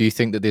 Do you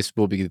think that this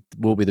will be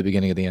the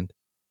beginning of the end?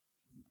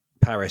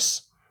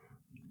 Paris.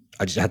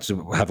 I just had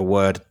to have a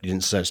word. You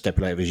didn't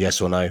stipulate if it was yes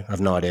or no. I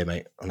have no idea,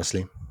 mate,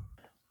 honestly.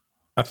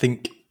 I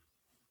think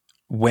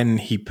when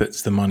he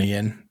puts the money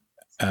in,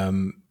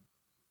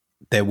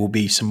 there will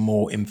be some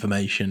more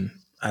information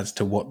as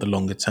to what the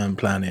longer term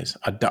plan is.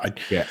 I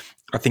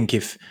think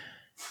if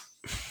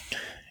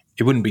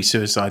it wouldn't be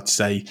suicide to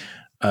say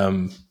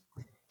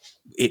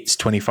it's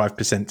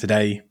 25%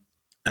 today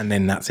and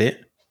then that's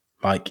it.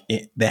 Like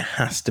there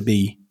has to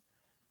be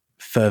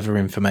further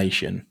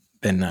information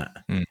than that.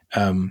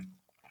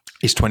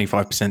 It's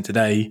 25%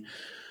 today.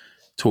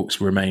 Talks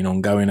remain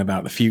ongoing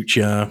about the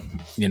future.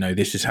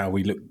 This is how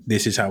we look.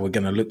 This is how we're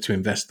going to look to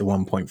invest the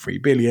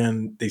 1.3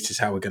 billion. This is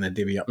how we're going to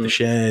divvy up the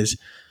shares.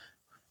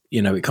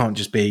 It can't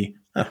just be,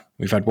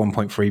 we've had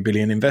 1.3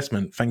 billion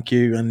investment. Thank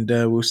you. And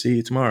we'll see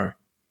you tomorrow.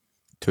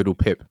 Toodle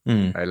pip.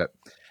 Hey, look.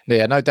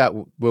 Yeah, no doubt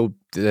we're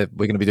going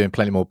to be doing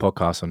plenty more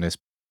podcasts on this.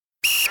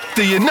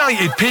 The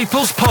United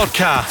People's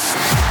Podcast.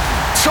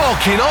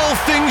 Talking all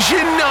things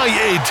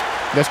United.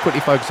 Let's quickly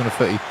focus on the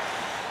footy.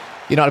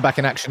 United back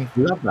in action.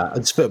 Love that.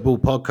 It's football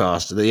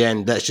podcast at the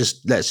end. Let's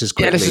just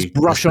quickly let's just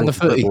brush on the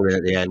footy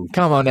at the end.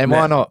 Come on then,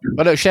 why not?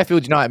 But look,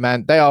 Sheffield United,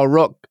 man, they are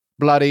rock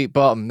bloody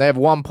bottom. They have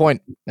 1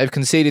 point. They've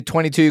conceded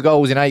 22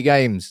 goals in 8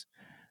 games.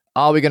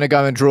 Are we going to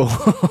go and draw?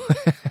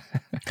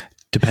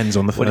 Depends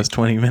on the first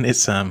 20 minutes,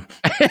 Sam.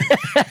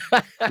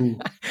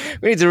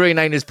 We need to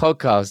rename this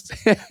podcast.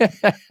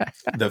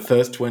 The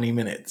first 20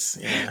 minutes.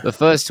 Yeah. The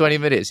first 20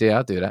 minutes. Yeah,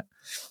 I'll do that.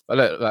 But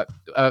look,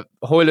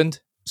 Hoyland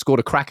scored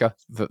a cracker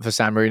for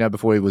San Marino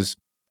before he was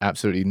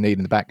absolutely kneed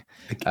in the back.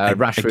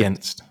 Rashford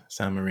Against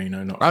San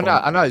Marino, not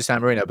I know it's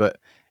San Marino, but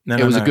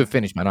it was a good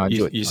finish, man. I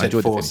enjoyed You said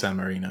the for finish. San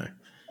Marino.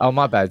 Oh,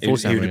 my bad. He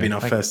would have been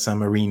our first San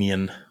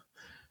Marinian.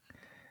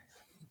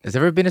 Has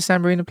there ever been a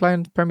San Marino player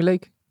in the Premier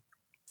League?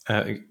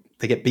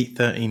 They get beat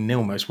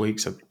 13-0 most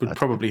weeks. I would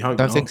probably hope I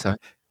don't not. think so. I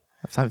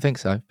don't think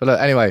so. But look,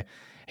 anyway,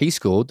 he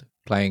scored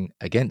playing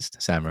against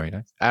San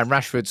Marino. And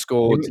Rashford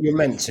scored. You're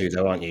meant to,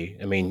 though, aren't you?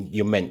 I mean,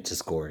 you're meant to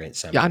score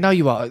against San Yeah, I Marino. know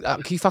you are.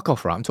 Can you fuck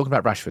off, right? I'm talking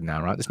about Rashford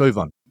now, right? Let's move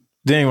on.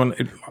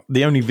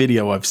 The only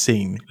video I've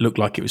seen looked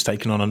like it was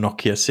taken on a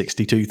Nokia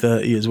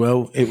 6230 as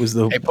well. It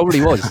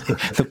probably was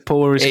the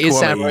poorest It is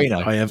San quality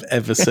Marino. I have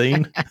ever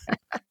seen.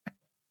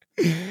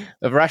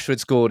 Rashford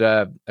scored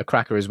a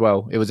cracker as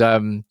well. It was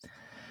like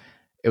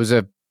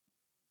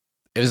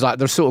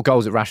the sort of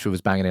goals that Rashford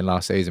was banging in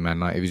last season, man.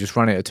 Like he was just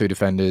running at 2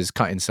 defenders,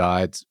 cutting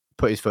sides,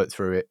 put his foot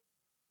through it,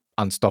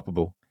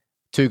 unstoppable.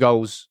 2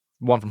 goals,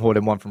 1 from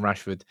Hoyland, 1 from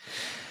Rashford.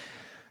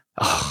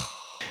 Oh.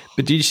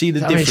 But did you see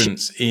the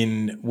difference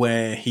in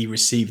where he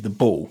received the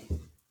ball?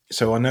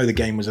 So I know the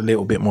game was a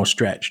little bit more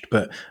stretched,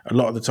 but a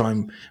lot of the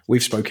time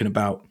we've spoken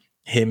about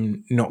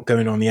him not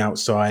going on the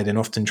outside and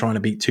often trying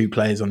to beat 2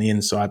 players on the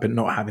inside, but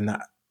not having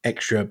that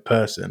extra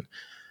person.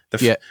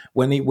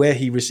 Where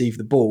he received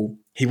the ball,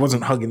 he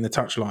wasn't hugging the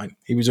touchline.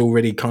 He was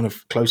already kind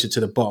of closer to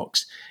the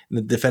box, and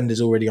the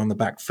defender's already on the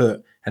back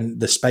foot,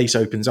 and the space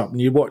opens up. And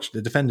you watch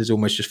the defenders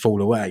almost just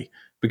fall away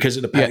because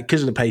of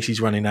the pace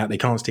he's running at. They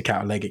can't stick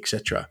out a leg,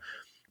 etc.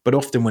 But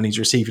often when he's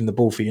receiving the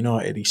ball for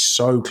United, he's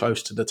so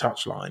close to the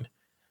touchline,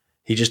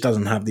 he just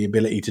doesn't have the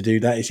ability to do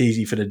that. It's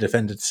easy for the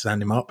defender to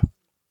stand him up.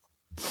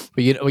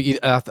 But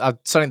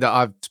something that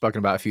I've spoken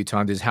about a few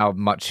times is how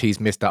much he's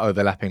missed that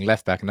overlapping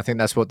left back, and I think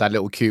that's what that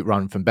little cute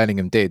run from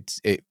Bellingham did.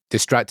 It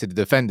distracted the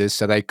defenders,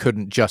 so they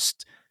couldn't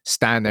just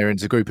stand there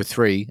as a group of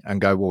 3 and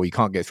go, "Well, you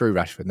can't get through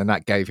Rashford," and then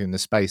that gave him the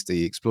space that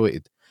he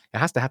exploited. It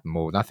has to happen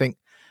more, and I think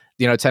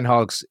Ten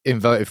Hag's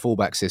inverted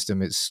fullback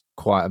system is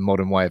quite a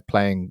modern way of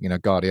playing.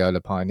 Guardiola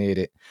pioneered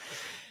it.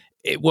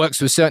 It works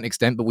to a certain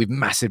extent, but we've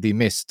massively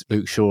missed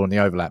Luke Shaw on the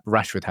overlap.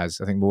 Rashford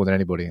has, I think, more than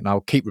anybody, and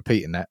I'll keep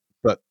repeating that.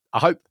 But I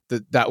hope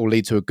that will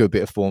lead to a good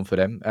bit of form for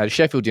them.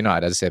 Sheffield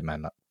United, as I said,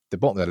 man, like, the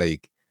bottom of the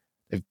league,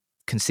 they've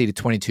conceded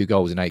 22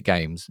 goals in 8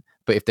 games.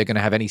 But if they're going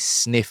to have any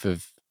sniff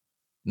of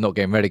not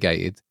getting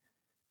relegated,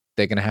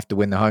 they're going to have to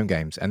win the home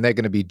games, and they're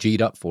going to be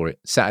G'd up for it.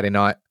 Saturday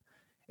night,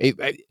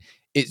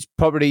 it's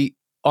probably,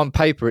 on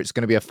paper, it's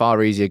going to be a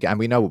far easier game. And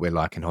we know what we're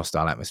like in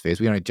hostile atmospheres.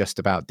 We only just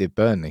about did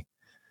Burnley.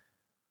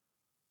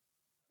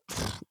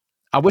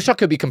 I wish I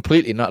could be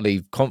completely and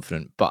utterly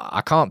confident, but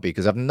I can't be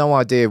because I have no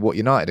idea what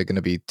United are going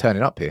to be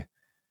turning up here.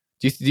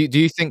 Do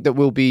you think that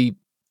we'll be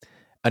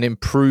an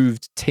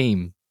improved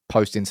team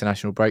post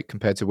international break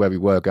compared to where we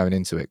were going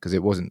into it? Because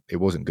it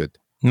wasn't good.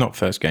 Not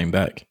first game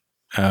back.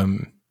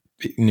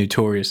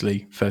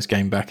 Notoriously, first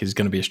game back is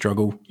going to be a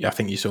struggle. I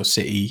think you saw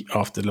City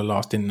after the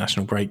last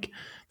international break.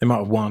 They might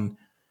have won,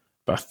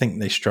 but I think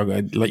they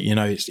struggled.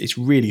 It's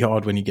really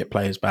hard when you get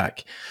players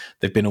back.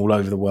 They've been all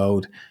over the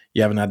world.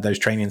 You haven't had those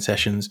training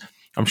sessions.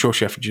 I'm sure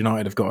Sheffield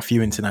United have got a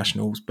few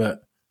internationals,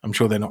 but I'm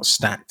sure they're not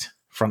stacked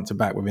front to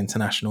back with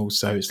internationals.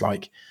 So it's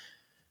like,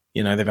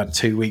 they've had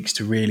 2 weeks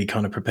to really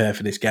kind of prepare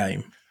for this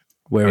game.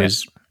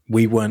 Whereas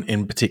we weren't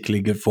in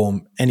particularly good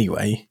form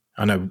anyway.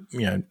 I know,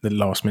 the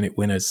last minute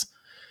winners,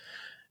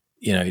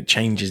 it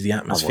changes the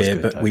atmosphere,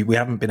 but we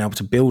haven't been able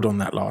to build on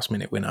that last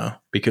minute winner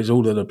because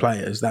all of the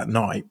players that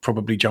night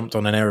probably jumped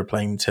on an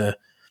aeroplane to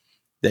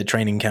their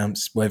training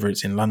camps, whether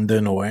it's in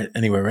London or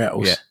anywhere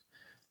else. Yeah.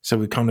 So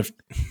we kind of,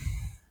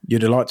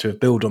 you'd like to have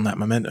built on that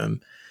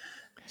momentum.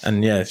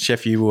 And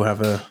Sheffield will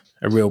have a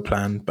real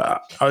plan.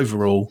 But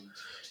overall,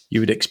 you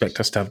would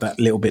expect us to have that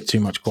little bit too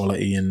much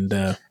quality.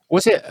 And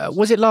was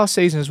it last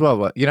season as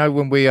well?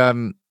 When we, I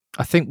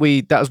think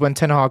that was when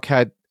Ten Hag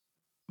had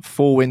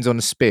 4 wins on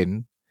a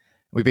spin.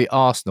 We beat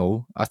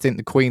Arsenal. I think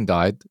the Queen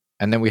died.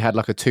 And then we had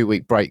like a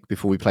 2-week break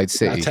before we played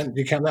City.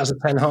 You count that as a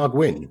Ten Hag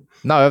win?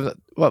 No,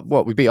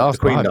 what we beat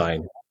Arsenal. The Queen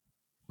died.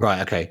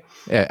 Right, okay.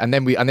 Yeah, and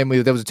then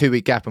there was a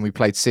 2-week gap and we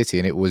played City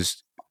and it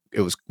was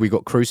we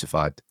got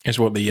crucified. It's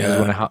what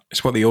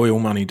the oil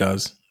money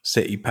does.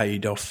 City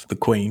paid off the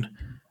Queen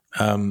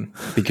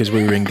because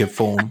we were in good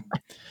form.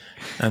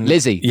 And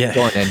Lizzie,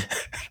 go on then.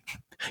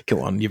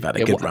 Go on, you've had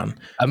a good run.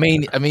 I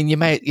mean, you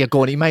may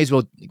go on. You may as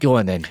well go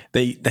on then.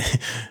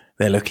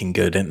 They're looking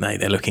good, aren't they?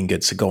 They're looking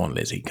good. So go on,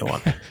 Lizzie. Go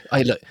on.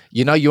 Hey, look,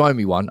 you owe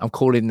me one. I'm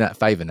calling that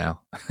favour now.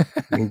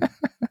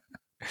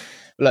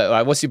 Look, all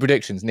right, what's your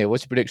predictions, Neil?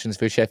 What's your predictions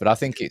for Sheffield? I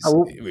think it's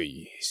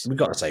we've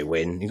got to say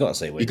win. You got to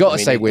say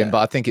win. But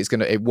I think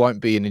it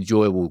won't be an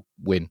enjoyable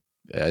win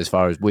as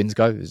far as wins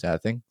go. Is that a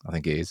thing? I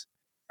think it is.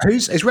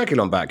 Is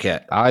Reguilon back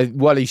yet?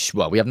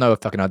 We have no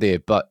fucking idea,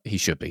 but he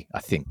should be, I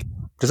think.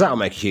 Because that'll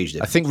make a huge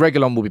difference. I think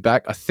Reguilon will be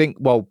back. I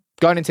think,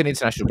 going into the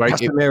international break.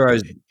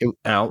 Casemiro's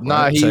out. No,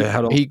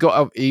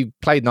 right? he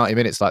played 90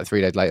 minutes like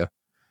 3 days later.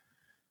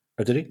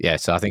 Oh, did he? Yeah,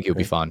 so I think he'll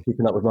be fine.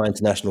 Keeping up with my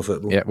international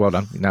football. Yeah, well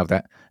done. You nailed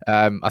that.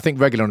 I think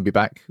Reguilon will be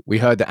back. We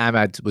heard that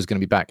Ahmad was going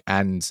to be back,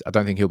 and I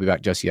don't think he'll be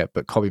back just yet,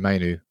 but Kobbie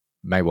Mainoo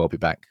may well be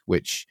back,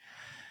 which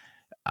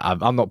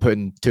I'm not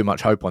putting too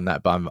much hope on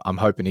that, but I'm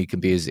hoping he can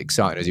be as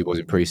exciting as he was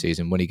in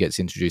pre-season when he gets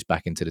introduced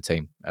back into the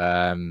team.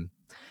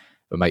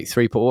 But mate,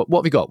 what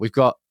have we got? We've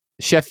got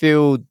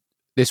Sheffield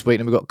this week,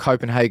 and we've got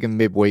Copenhagen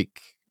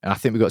midweek, and I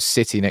think we've got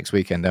City next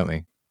weekend, don't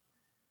we?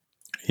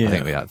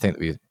 Yeah, I think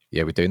we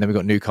do. And then we've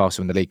got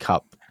Newcastle in the League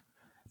Cup.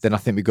 Then I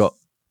think we've got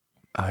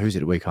who's it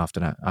the week after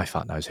that? I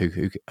fuck knows.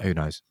 Who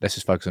knows? Let's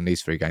just focus on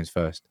these 3 games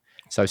first.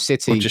 So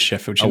City, or just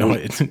Sheffield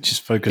United.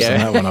 Just focus on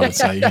that one, I would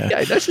say. Yeah.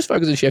 Yeah, let's just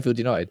focus on Sheffield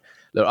United.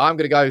 Look, I'm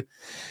going to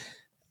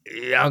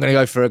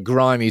go for a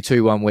grimy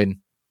 2-1 win.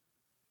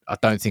 I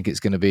don't think it's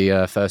going to be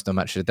first on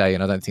match of the day,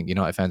 and I don't think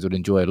United fans would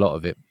enjoy a lot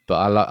of it. But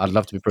I'd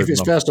love to be proven If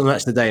it's wrong. first on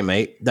match of the day,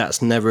 mate,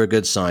 that's never a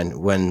good sign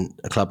when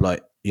a club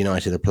like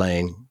United are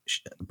playing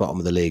bottom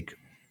of the league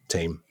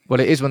team.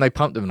 Well, it is when they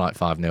pumped them like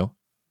 5-0.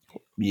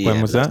 Yeah,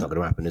 when was that? That's not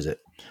going to happen, is it?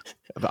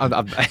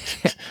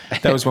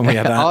 That was when we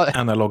had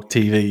analog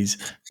TVs.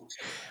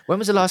 When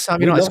was the last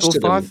time United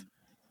scored 5?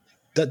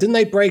 Didn't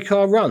they break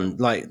our run?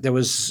 Like there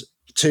was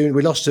 2.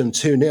 We lost to them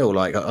 2-0,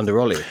 like under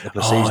Ollie. A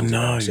couple of seasons ago,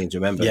 I seem to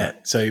remember. Yeah,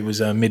 so it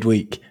was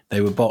midweek.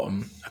 They were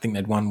bottom. I think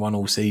they'd won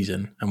all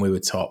season, and we were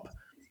top.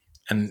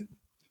 And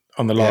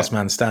on the last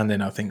man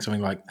standing, I think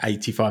something like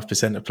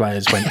 85% of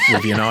players went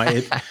with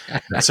United.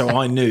 So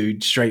I knew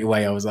straight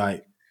away. I was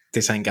like,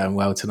 "This ain't going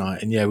well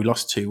tonight." And yeah, we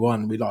lost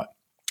 2-1.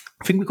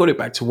 I think we got it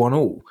back to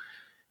 1-1,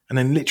 and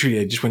then literally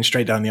it just went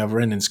straight down the other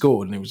end and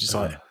scored. And it was just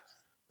like,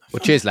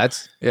 well, cheers,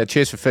 lads. Yeah,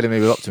 cheers for filling me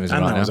with optimism.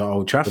 and right that was now. at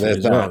Old Trafford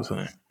as well.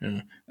 So,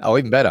 yeah. Oh,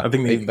 even better. I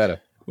think even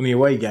better. On the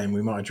away game,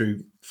 we might have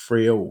drew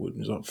 3-0. It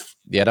was like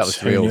that was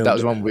 3-0. That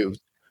was one we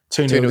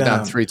 2-0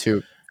 down,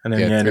 3-2, and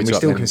then we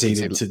still and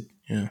conceded to.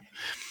 Yeah,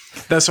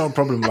 that's our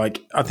problem.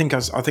 Like I think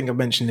I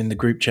mentioned in the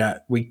group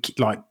chat, we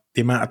like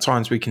the amount of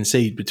times we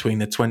concede between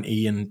the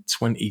 20 and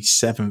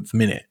 27th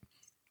minute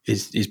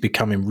is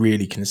becoming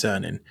really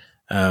concerning.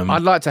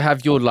 I'd like to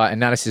have your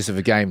analysis of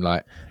a game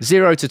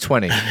 0 to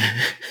 20,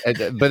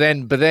 but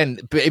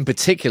in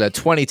particular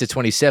 20 to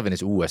 27 is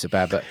that's a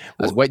bad. But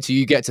wait till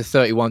you get to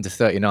 31 to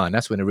 39.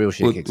 That's when the real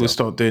shit kicks We'll off.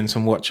 start doing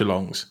some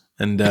watch-alongs,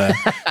 and no,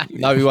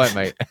 we won't,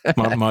 mate.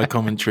 my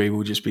commentary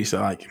will just be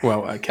like,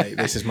 well, okay,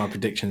 this is my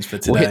predictions for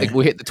today.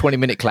 We'll hit the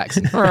 20-minute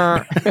klaxon.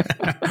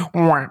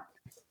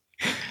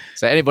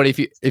 So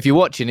anybody, if you're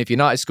watching, if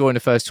United score in the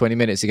first 20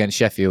 minutes against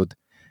Sheffield,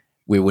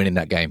 we're winning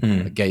that game.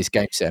 It's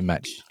game, set, and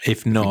match.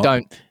 If not, we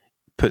don't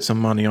put some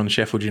money on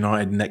Sheffield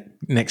United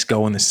next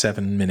goal in the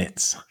 7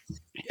 minutes.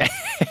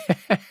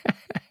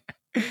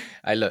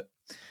 Hey, look,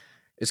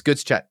 it's good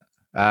to chat.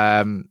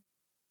 I've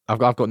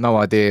got no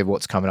idea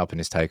what's coming up in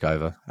this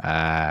takeover.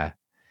 I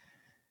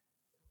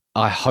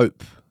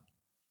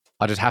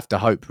just have to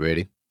hope,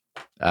 really,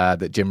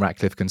 that Jim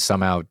Ratcliffe can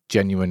somehow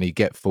genuinely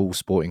get full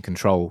sporting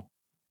control,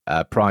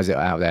 prize it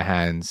out of their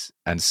hands,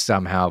 and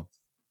somehow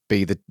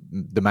be the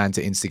man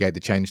to instigate the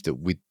change that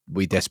we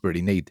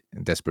desperately need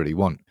and desperately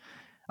want.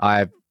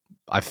 I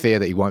fear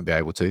that he won't be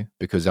able to,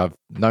 because I've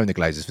known the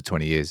Glazers for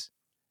 20 years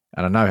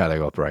and I know how they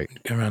operate.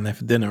 Go around there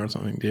for dinner or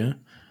something, do you?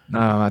 No,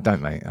 I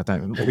don't, mate. I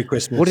don't. Every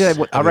Christmas. What do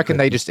they? I reckon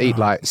they just eat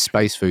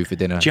space food for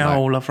dinner.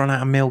 Joel, I've run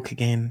out of milk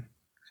again.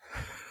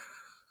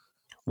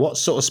 What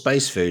sort of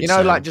space food?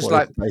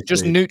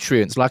 Just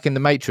nutrients, like in the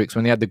Matrix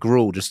when they had the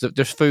gruel, just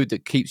food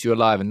that keeps you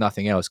alive and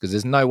nothing else. Because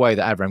there's no way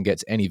that Abraham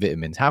gets any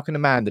vitamins. How can a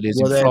man that lives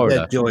in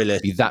Florida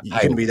joyless. be that? You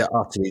can be that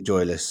utterly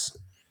joyless.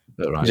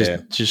 Right.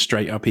 Just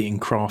straight up eating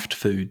craft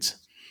foods.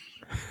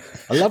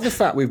 I love the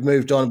fact we've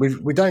moved on.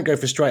 We don't go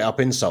for straight up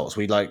insults.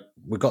 We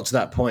got to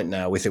that point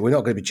now. We think we're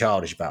not going to be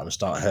childish about them and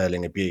start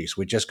hurling abuse.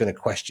 We're just going to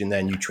question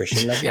their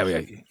nutrition level. Yeah.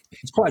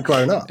 It's quite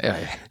grown up.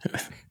 Yeah.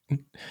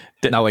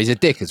 No, he's a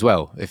dick as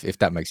well. If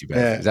that makes you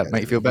better, does that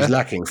make you feel better? He's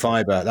lacking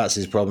fibre. That's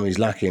his problem. He's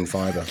lacking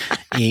fibre.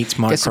 He eats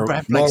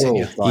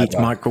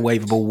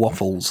microwavable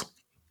waffles.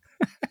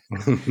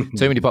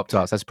 Too many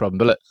Pop-Tarts. That's a problem.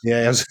 But look,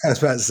 I was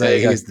about to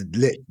say he's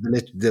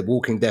the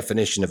walking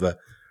definition of a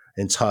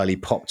entirely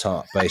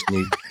Pop-Tart based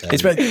new.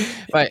 It's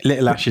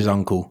Little Ash's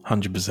uncle,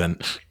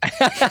 100%.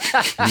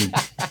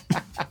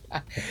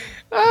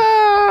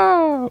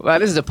 Oh, well,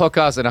 this is a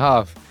podcast and a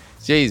half.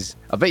 Jeez,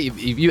 I bet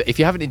if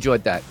you haven't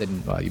enjoyed that,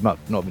 then you might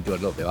not have enjoyed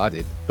a little bit. I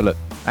did. But look,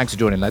 thanks for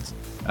joining, lads.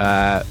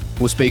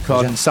 We'll speak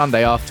on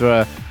Sunday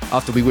after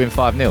we win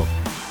 5-0.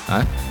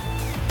 Huh?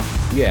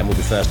 Yeah, and we'll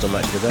be first on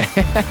match of the day.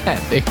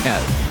 It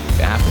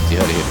happens. You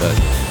heard it here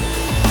first.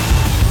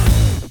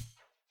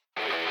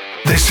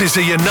 This is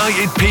a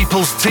United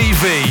People's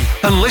TV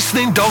and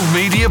Listening Dog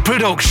Media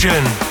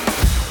production.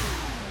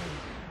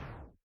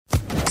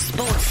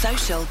 Sports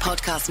Social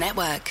Podcast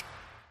Network.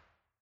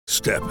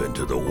 Step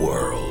into the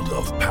world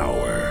of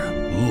power,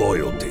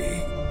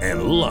 loyalty,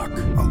 and luck.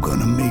 I'm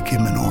gonna make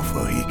him an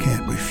offer he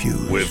can't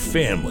refuse. With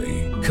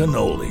family,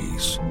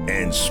 cannolis,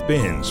 and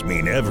spins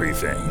mean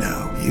everything.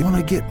 Now, you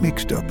wanna get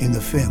mixed up in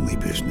the family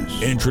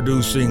business.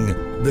 Introducing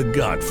The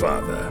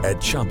Godfather at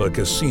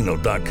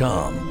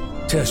ChumbaCasino.com.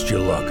 Test your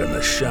luck in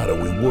the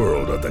shadowy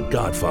world of The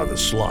Godfather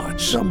slot.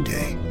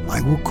 Someday,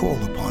 I will call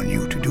upon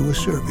you to do a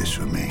service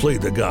for me. Play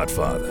The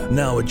Godfather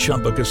now at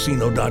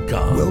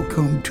ChumbaCasino.com.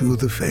 Welcome to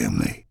the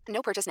family.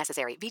 No purchase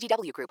necessary.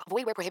 VGW Group.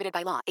 Void where prohibited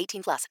by law.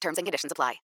 18+. Terms and conditions apply.